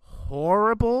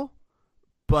horrible,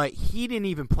 but he didn't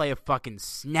even play a fucking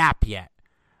snap yet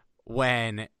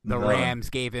when the Rams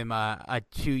gave him a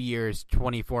 2 years,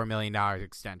 $24 million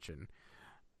extension,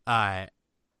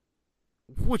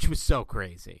 which was so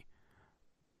crazy.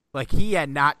 Like, he had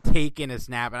not taken a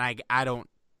snap, and I don't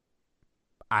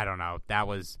know. That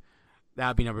would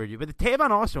be number 2. But the Tavon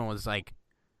Austin was like,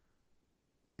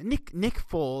 Nick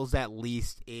Foles at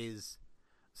least is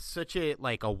such a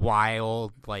like a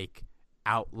wild like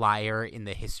outlier in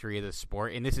the history of the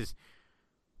sport, and this is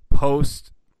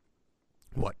post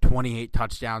 28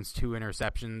 touchdowns, 2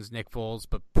 interceptions Nick Foles,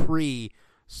 but pre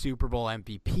Super Bowl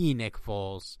MVP Nick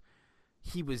Foles,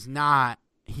 he was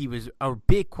a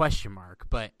big question mark,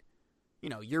 but you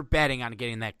know, you're betting on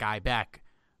getting that guy back.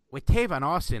 With Tavon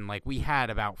Austin, like, we had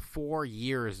about 4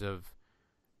 years of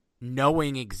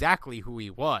knowing exactly who he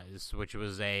was, which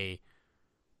was a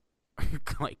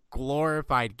like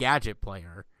glorified gadget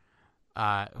player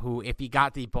who, if he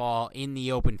got the ball in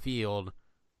the open field,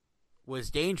 was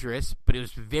dangerous, but it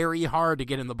was very hard to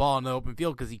get him the ball in the open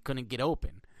field because he couldn't get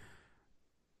open.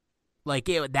 Like,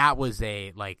 that was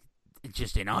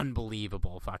just an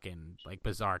unbelievable fucking like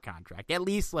bizarre contract. At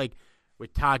least like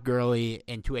with Todd Gurley,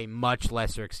 and to a much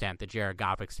lesser extent the Jared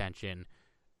Goff extension,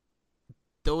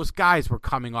 those guys were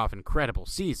coming off incredible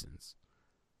seasons.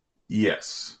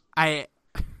 Yes. I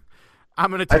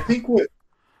think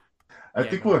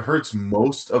what hurts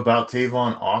most about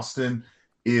Tavon Austin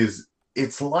is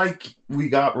it's like we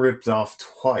got ripped off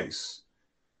twice,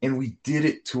 and we did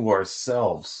it to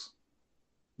ourselves.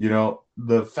 You know,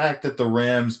 the fact that the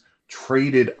Rams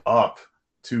traded up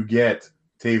to get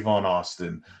Tavon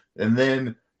Austin and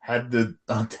then had the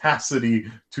audacity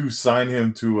to sign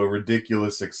him to a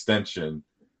ridiculous extension.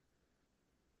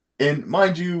 And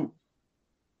mind you,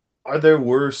 are there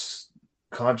worse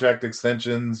contract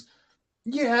extensions?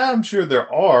 Yeah, I'm sure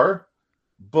there are,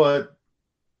 but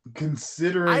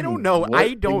considering I don't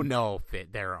know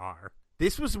if there are.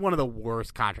 This was one of the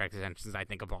worst contract extensions I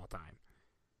think of all time.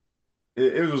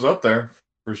 It was up there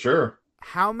for sure.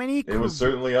 How many? It was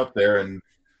certainly up there, and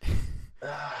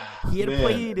he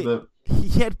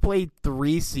had played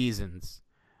 3 seasons.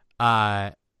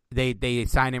 They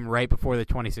signed him right before the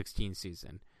 2016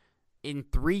 season. In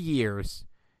 3 years,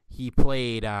 he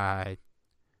played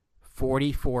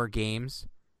 44 games.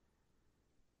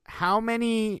 How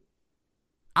many?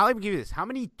 I'll even give you this. How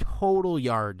many total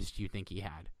yards do you think he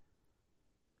had?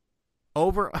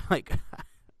 Over, like,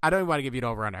 I don't even want to give you an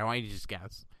over-under. I want you to just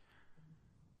guess.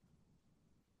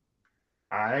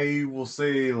 I will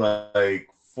say like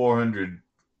 400.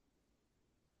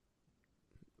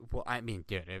 Well, I mean,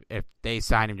 dude, if they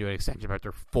signed him to an extension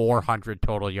after 400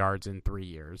 total yards in 3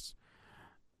 years,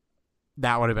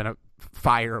 that would have been a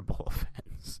fireable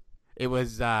offense. It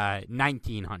was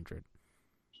 1,900.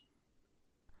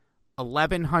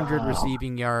 1,100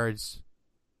 receiving yards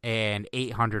and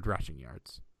 800 rushing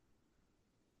yards.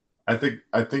 I think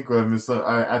I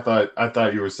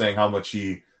thought you were saying how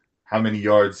many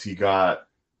yards he got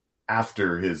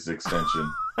after his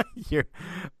extension.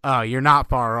 You're not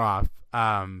far off.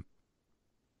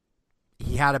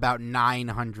 He had about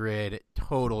 900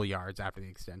 total yards after the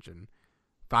extension.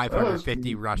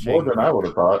 550 rushing. More than I would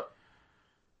have thought.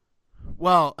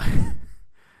 Well,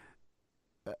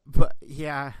 but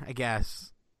yeah, I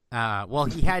guess. Well,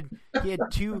 he had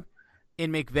 2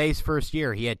 in McVay's first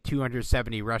year. He had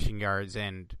 270 rushing yards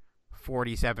and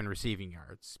 47 receiving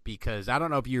yards, because I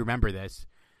don't know if you remember this.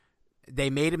 They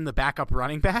made him the backup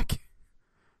running back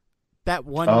that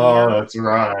one Oh, year. that's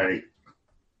right.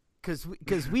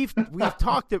 Because we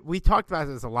talked about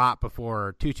this a lot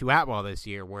before Tutu Atwell this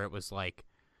year, where it was like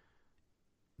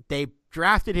they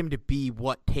drafted him to be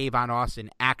what Tavon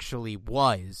Austin actually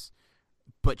was,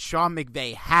 but Sean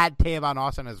McVay had Tavon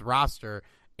Austin on his roster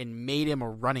and made him a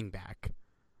running back.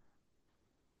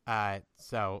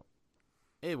 So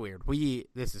it's weird.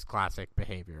 This is classic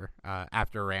behavior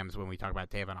after Rams when we talk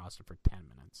about Tavon Austin for 10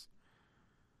 minutes.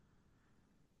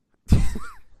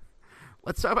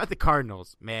 Let's talk about the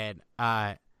Cardinals, man.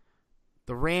 The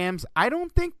Rams, I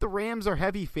don't think the Rams are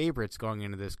heavy favorites going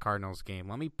into this Cardinals game.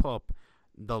 Let me pull up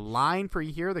the line for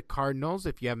you here. The Cardinals,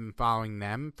 if you haven't been following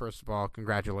them, first of all,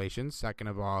 congratulations. Second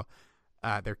of all,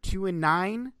 they're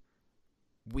 2-9.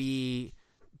 We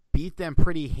beat them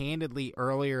pretty handedly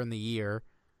earlier in the year.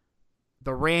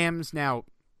 The Rams now,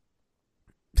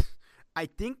 I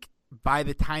think by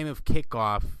the time of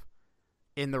kickoff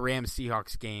in the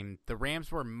Rams-Seahawks game, the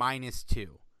Rams were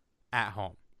 -2 at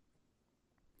home.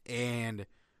 And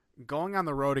going on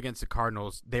the road against the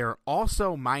Cardinals, they're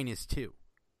also -2,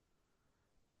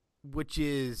 which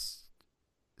is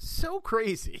so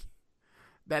crazy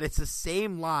that it's the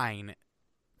same line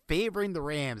favoring the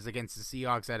Rams against the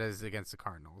Seahawks that is against the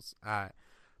Cardinals.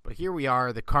 But here we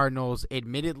are. The Cardinals,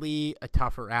 admittedly, a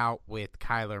tougher out with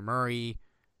Kyler Murray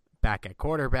back at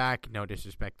quarterback. No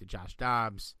disrespect to Josh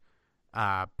Dobbs.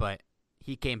 But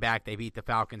he came back. They beat the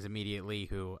Falcons immediately,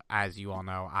 who, as you all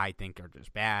know, I think are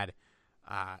just bad.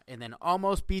 And then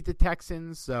almost beat the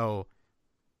Texans. So,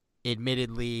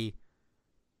 admittedly,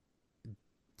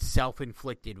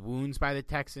 self-inflicted wounds by the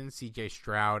Texans. C.J.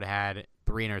 Stroud had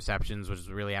 3 interceptions, which is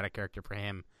really out of character for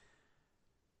him.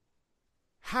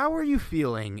 How are you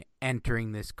feeling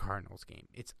entering this Cardinals game?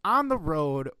 It's on the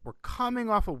road. We're coming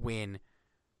off a win.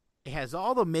 It has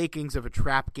all the makings of a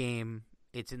trap game.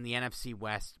 It's in the NFC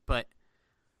West, but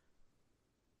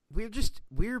we're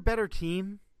a better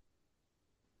team.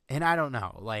 And I don't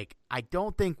know. Like, I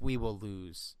don't think we will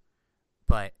lose,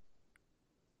 but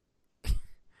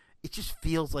it just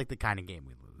feels like the kind of game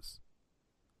we lose.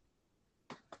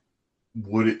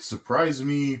 Would it surprise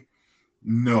me?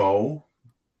 No.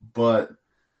 But,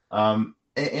 and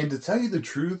to tell you the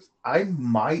truth, I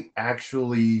might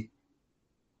actually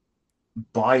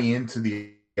buy into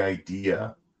the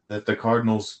idea that the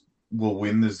Cardinals will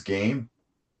win this game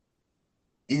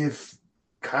if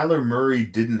Kyler Murray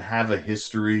didn't have a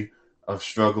history of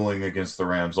struggling against the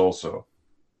Rams also.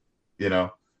 You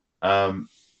know, and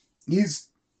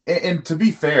to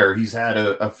be fair, he's had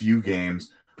a few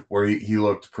games where he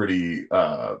looked pretty,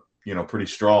 pretty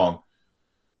strong.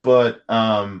 But,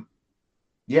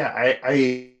 yeah,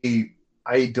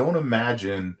 I don't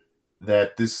imagine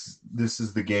that this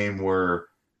is the game where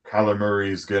Kyler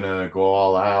Murray is going to go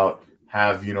all out,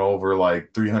 have, over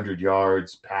like 300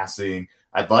 yards passing.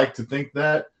 I'd like to think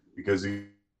that because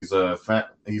he's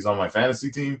on my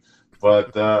fantasy team,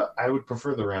 but I would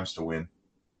prefer the Rams to win.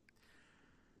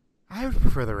 I would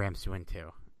prefer the Rams to win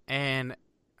too. And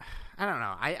I don't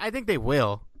know. I think they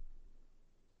will.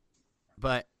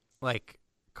 But like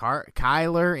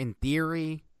Kyler, in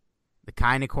theory, the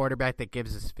kind of quarterback that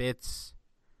gives us fits.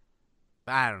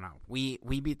 I don't know. We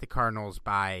beat the Cardinals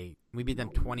we beat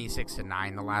them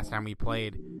 26-9 the last time we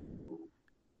played.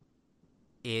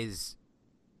 Is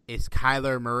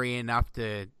Kyler Murray enough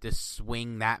to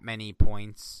swing that many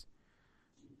points?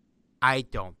 I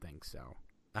don't think so.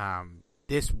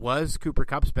 This was Cooper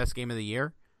Kupp's best game of the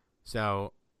year.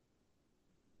 So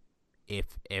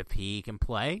if he can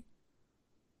play,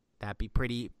 that'd be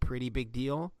pretty big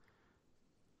deal.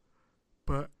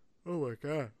 But oh my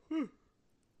god.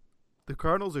 The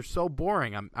Cardinals are so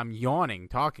boring. I'm yawning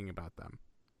talking about them.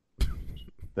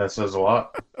 That says a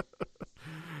lot.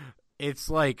 It's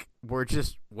like we're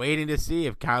just waiting to see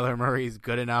if Kyler Murray is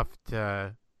good enough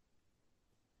to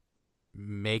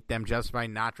make them justify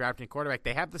not drafting a quarterback.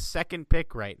 They have the second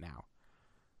pick right now.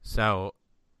 So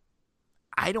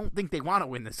I don't think they want to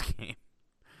win this game.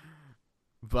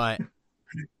 But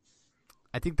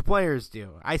I think the players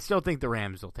do. I still think the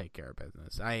Rams will take care of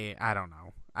business. I don't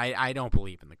know. I don't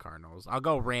believe in the Cardinals. I'll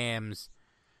go Rams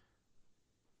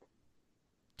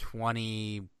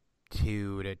 22-13.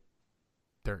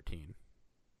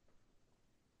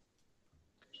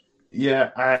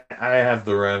 Yeah, I have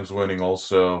the Rams winning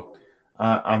also.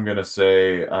 I'm going to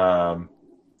say I'll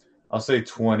say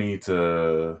 20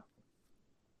 to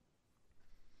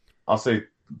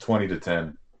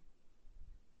 10.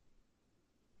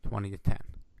 20-10.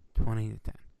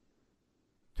 20-10.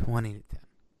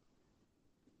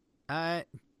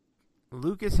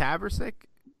 Lucas Havrisik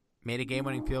made a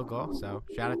game-winning field goal, so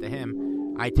shout out to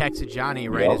him. I texted Johnny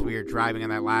right as we were driving on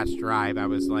that last drive. I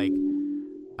was like,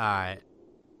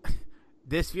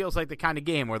 This feels like the kind of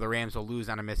game where the Rams will lose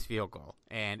on a missed field goal.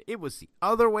 And it was the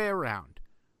other way around,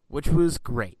 which was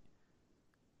great.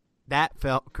 That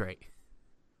felt great.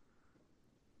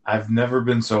 I've never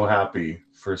been so happy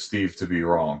for Steve to be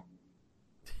wrong.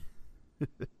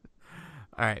 All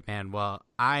right, man. Well,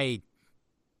 my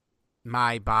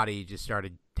body just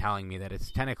started telling me that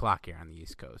it's 10 o'clock here on the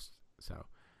East Coast. So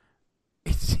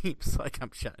it seems like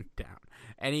I'm shutting down.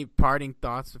 Any parting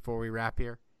thoughts before we wrap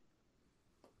here?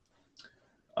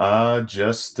 Go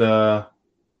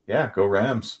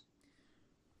Rams.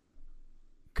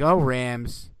 Go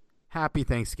Rams. Happy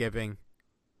Thanksgiving.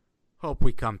 Hope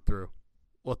we come through.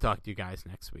 We'll talk to you guys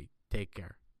next week. Take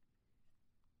care.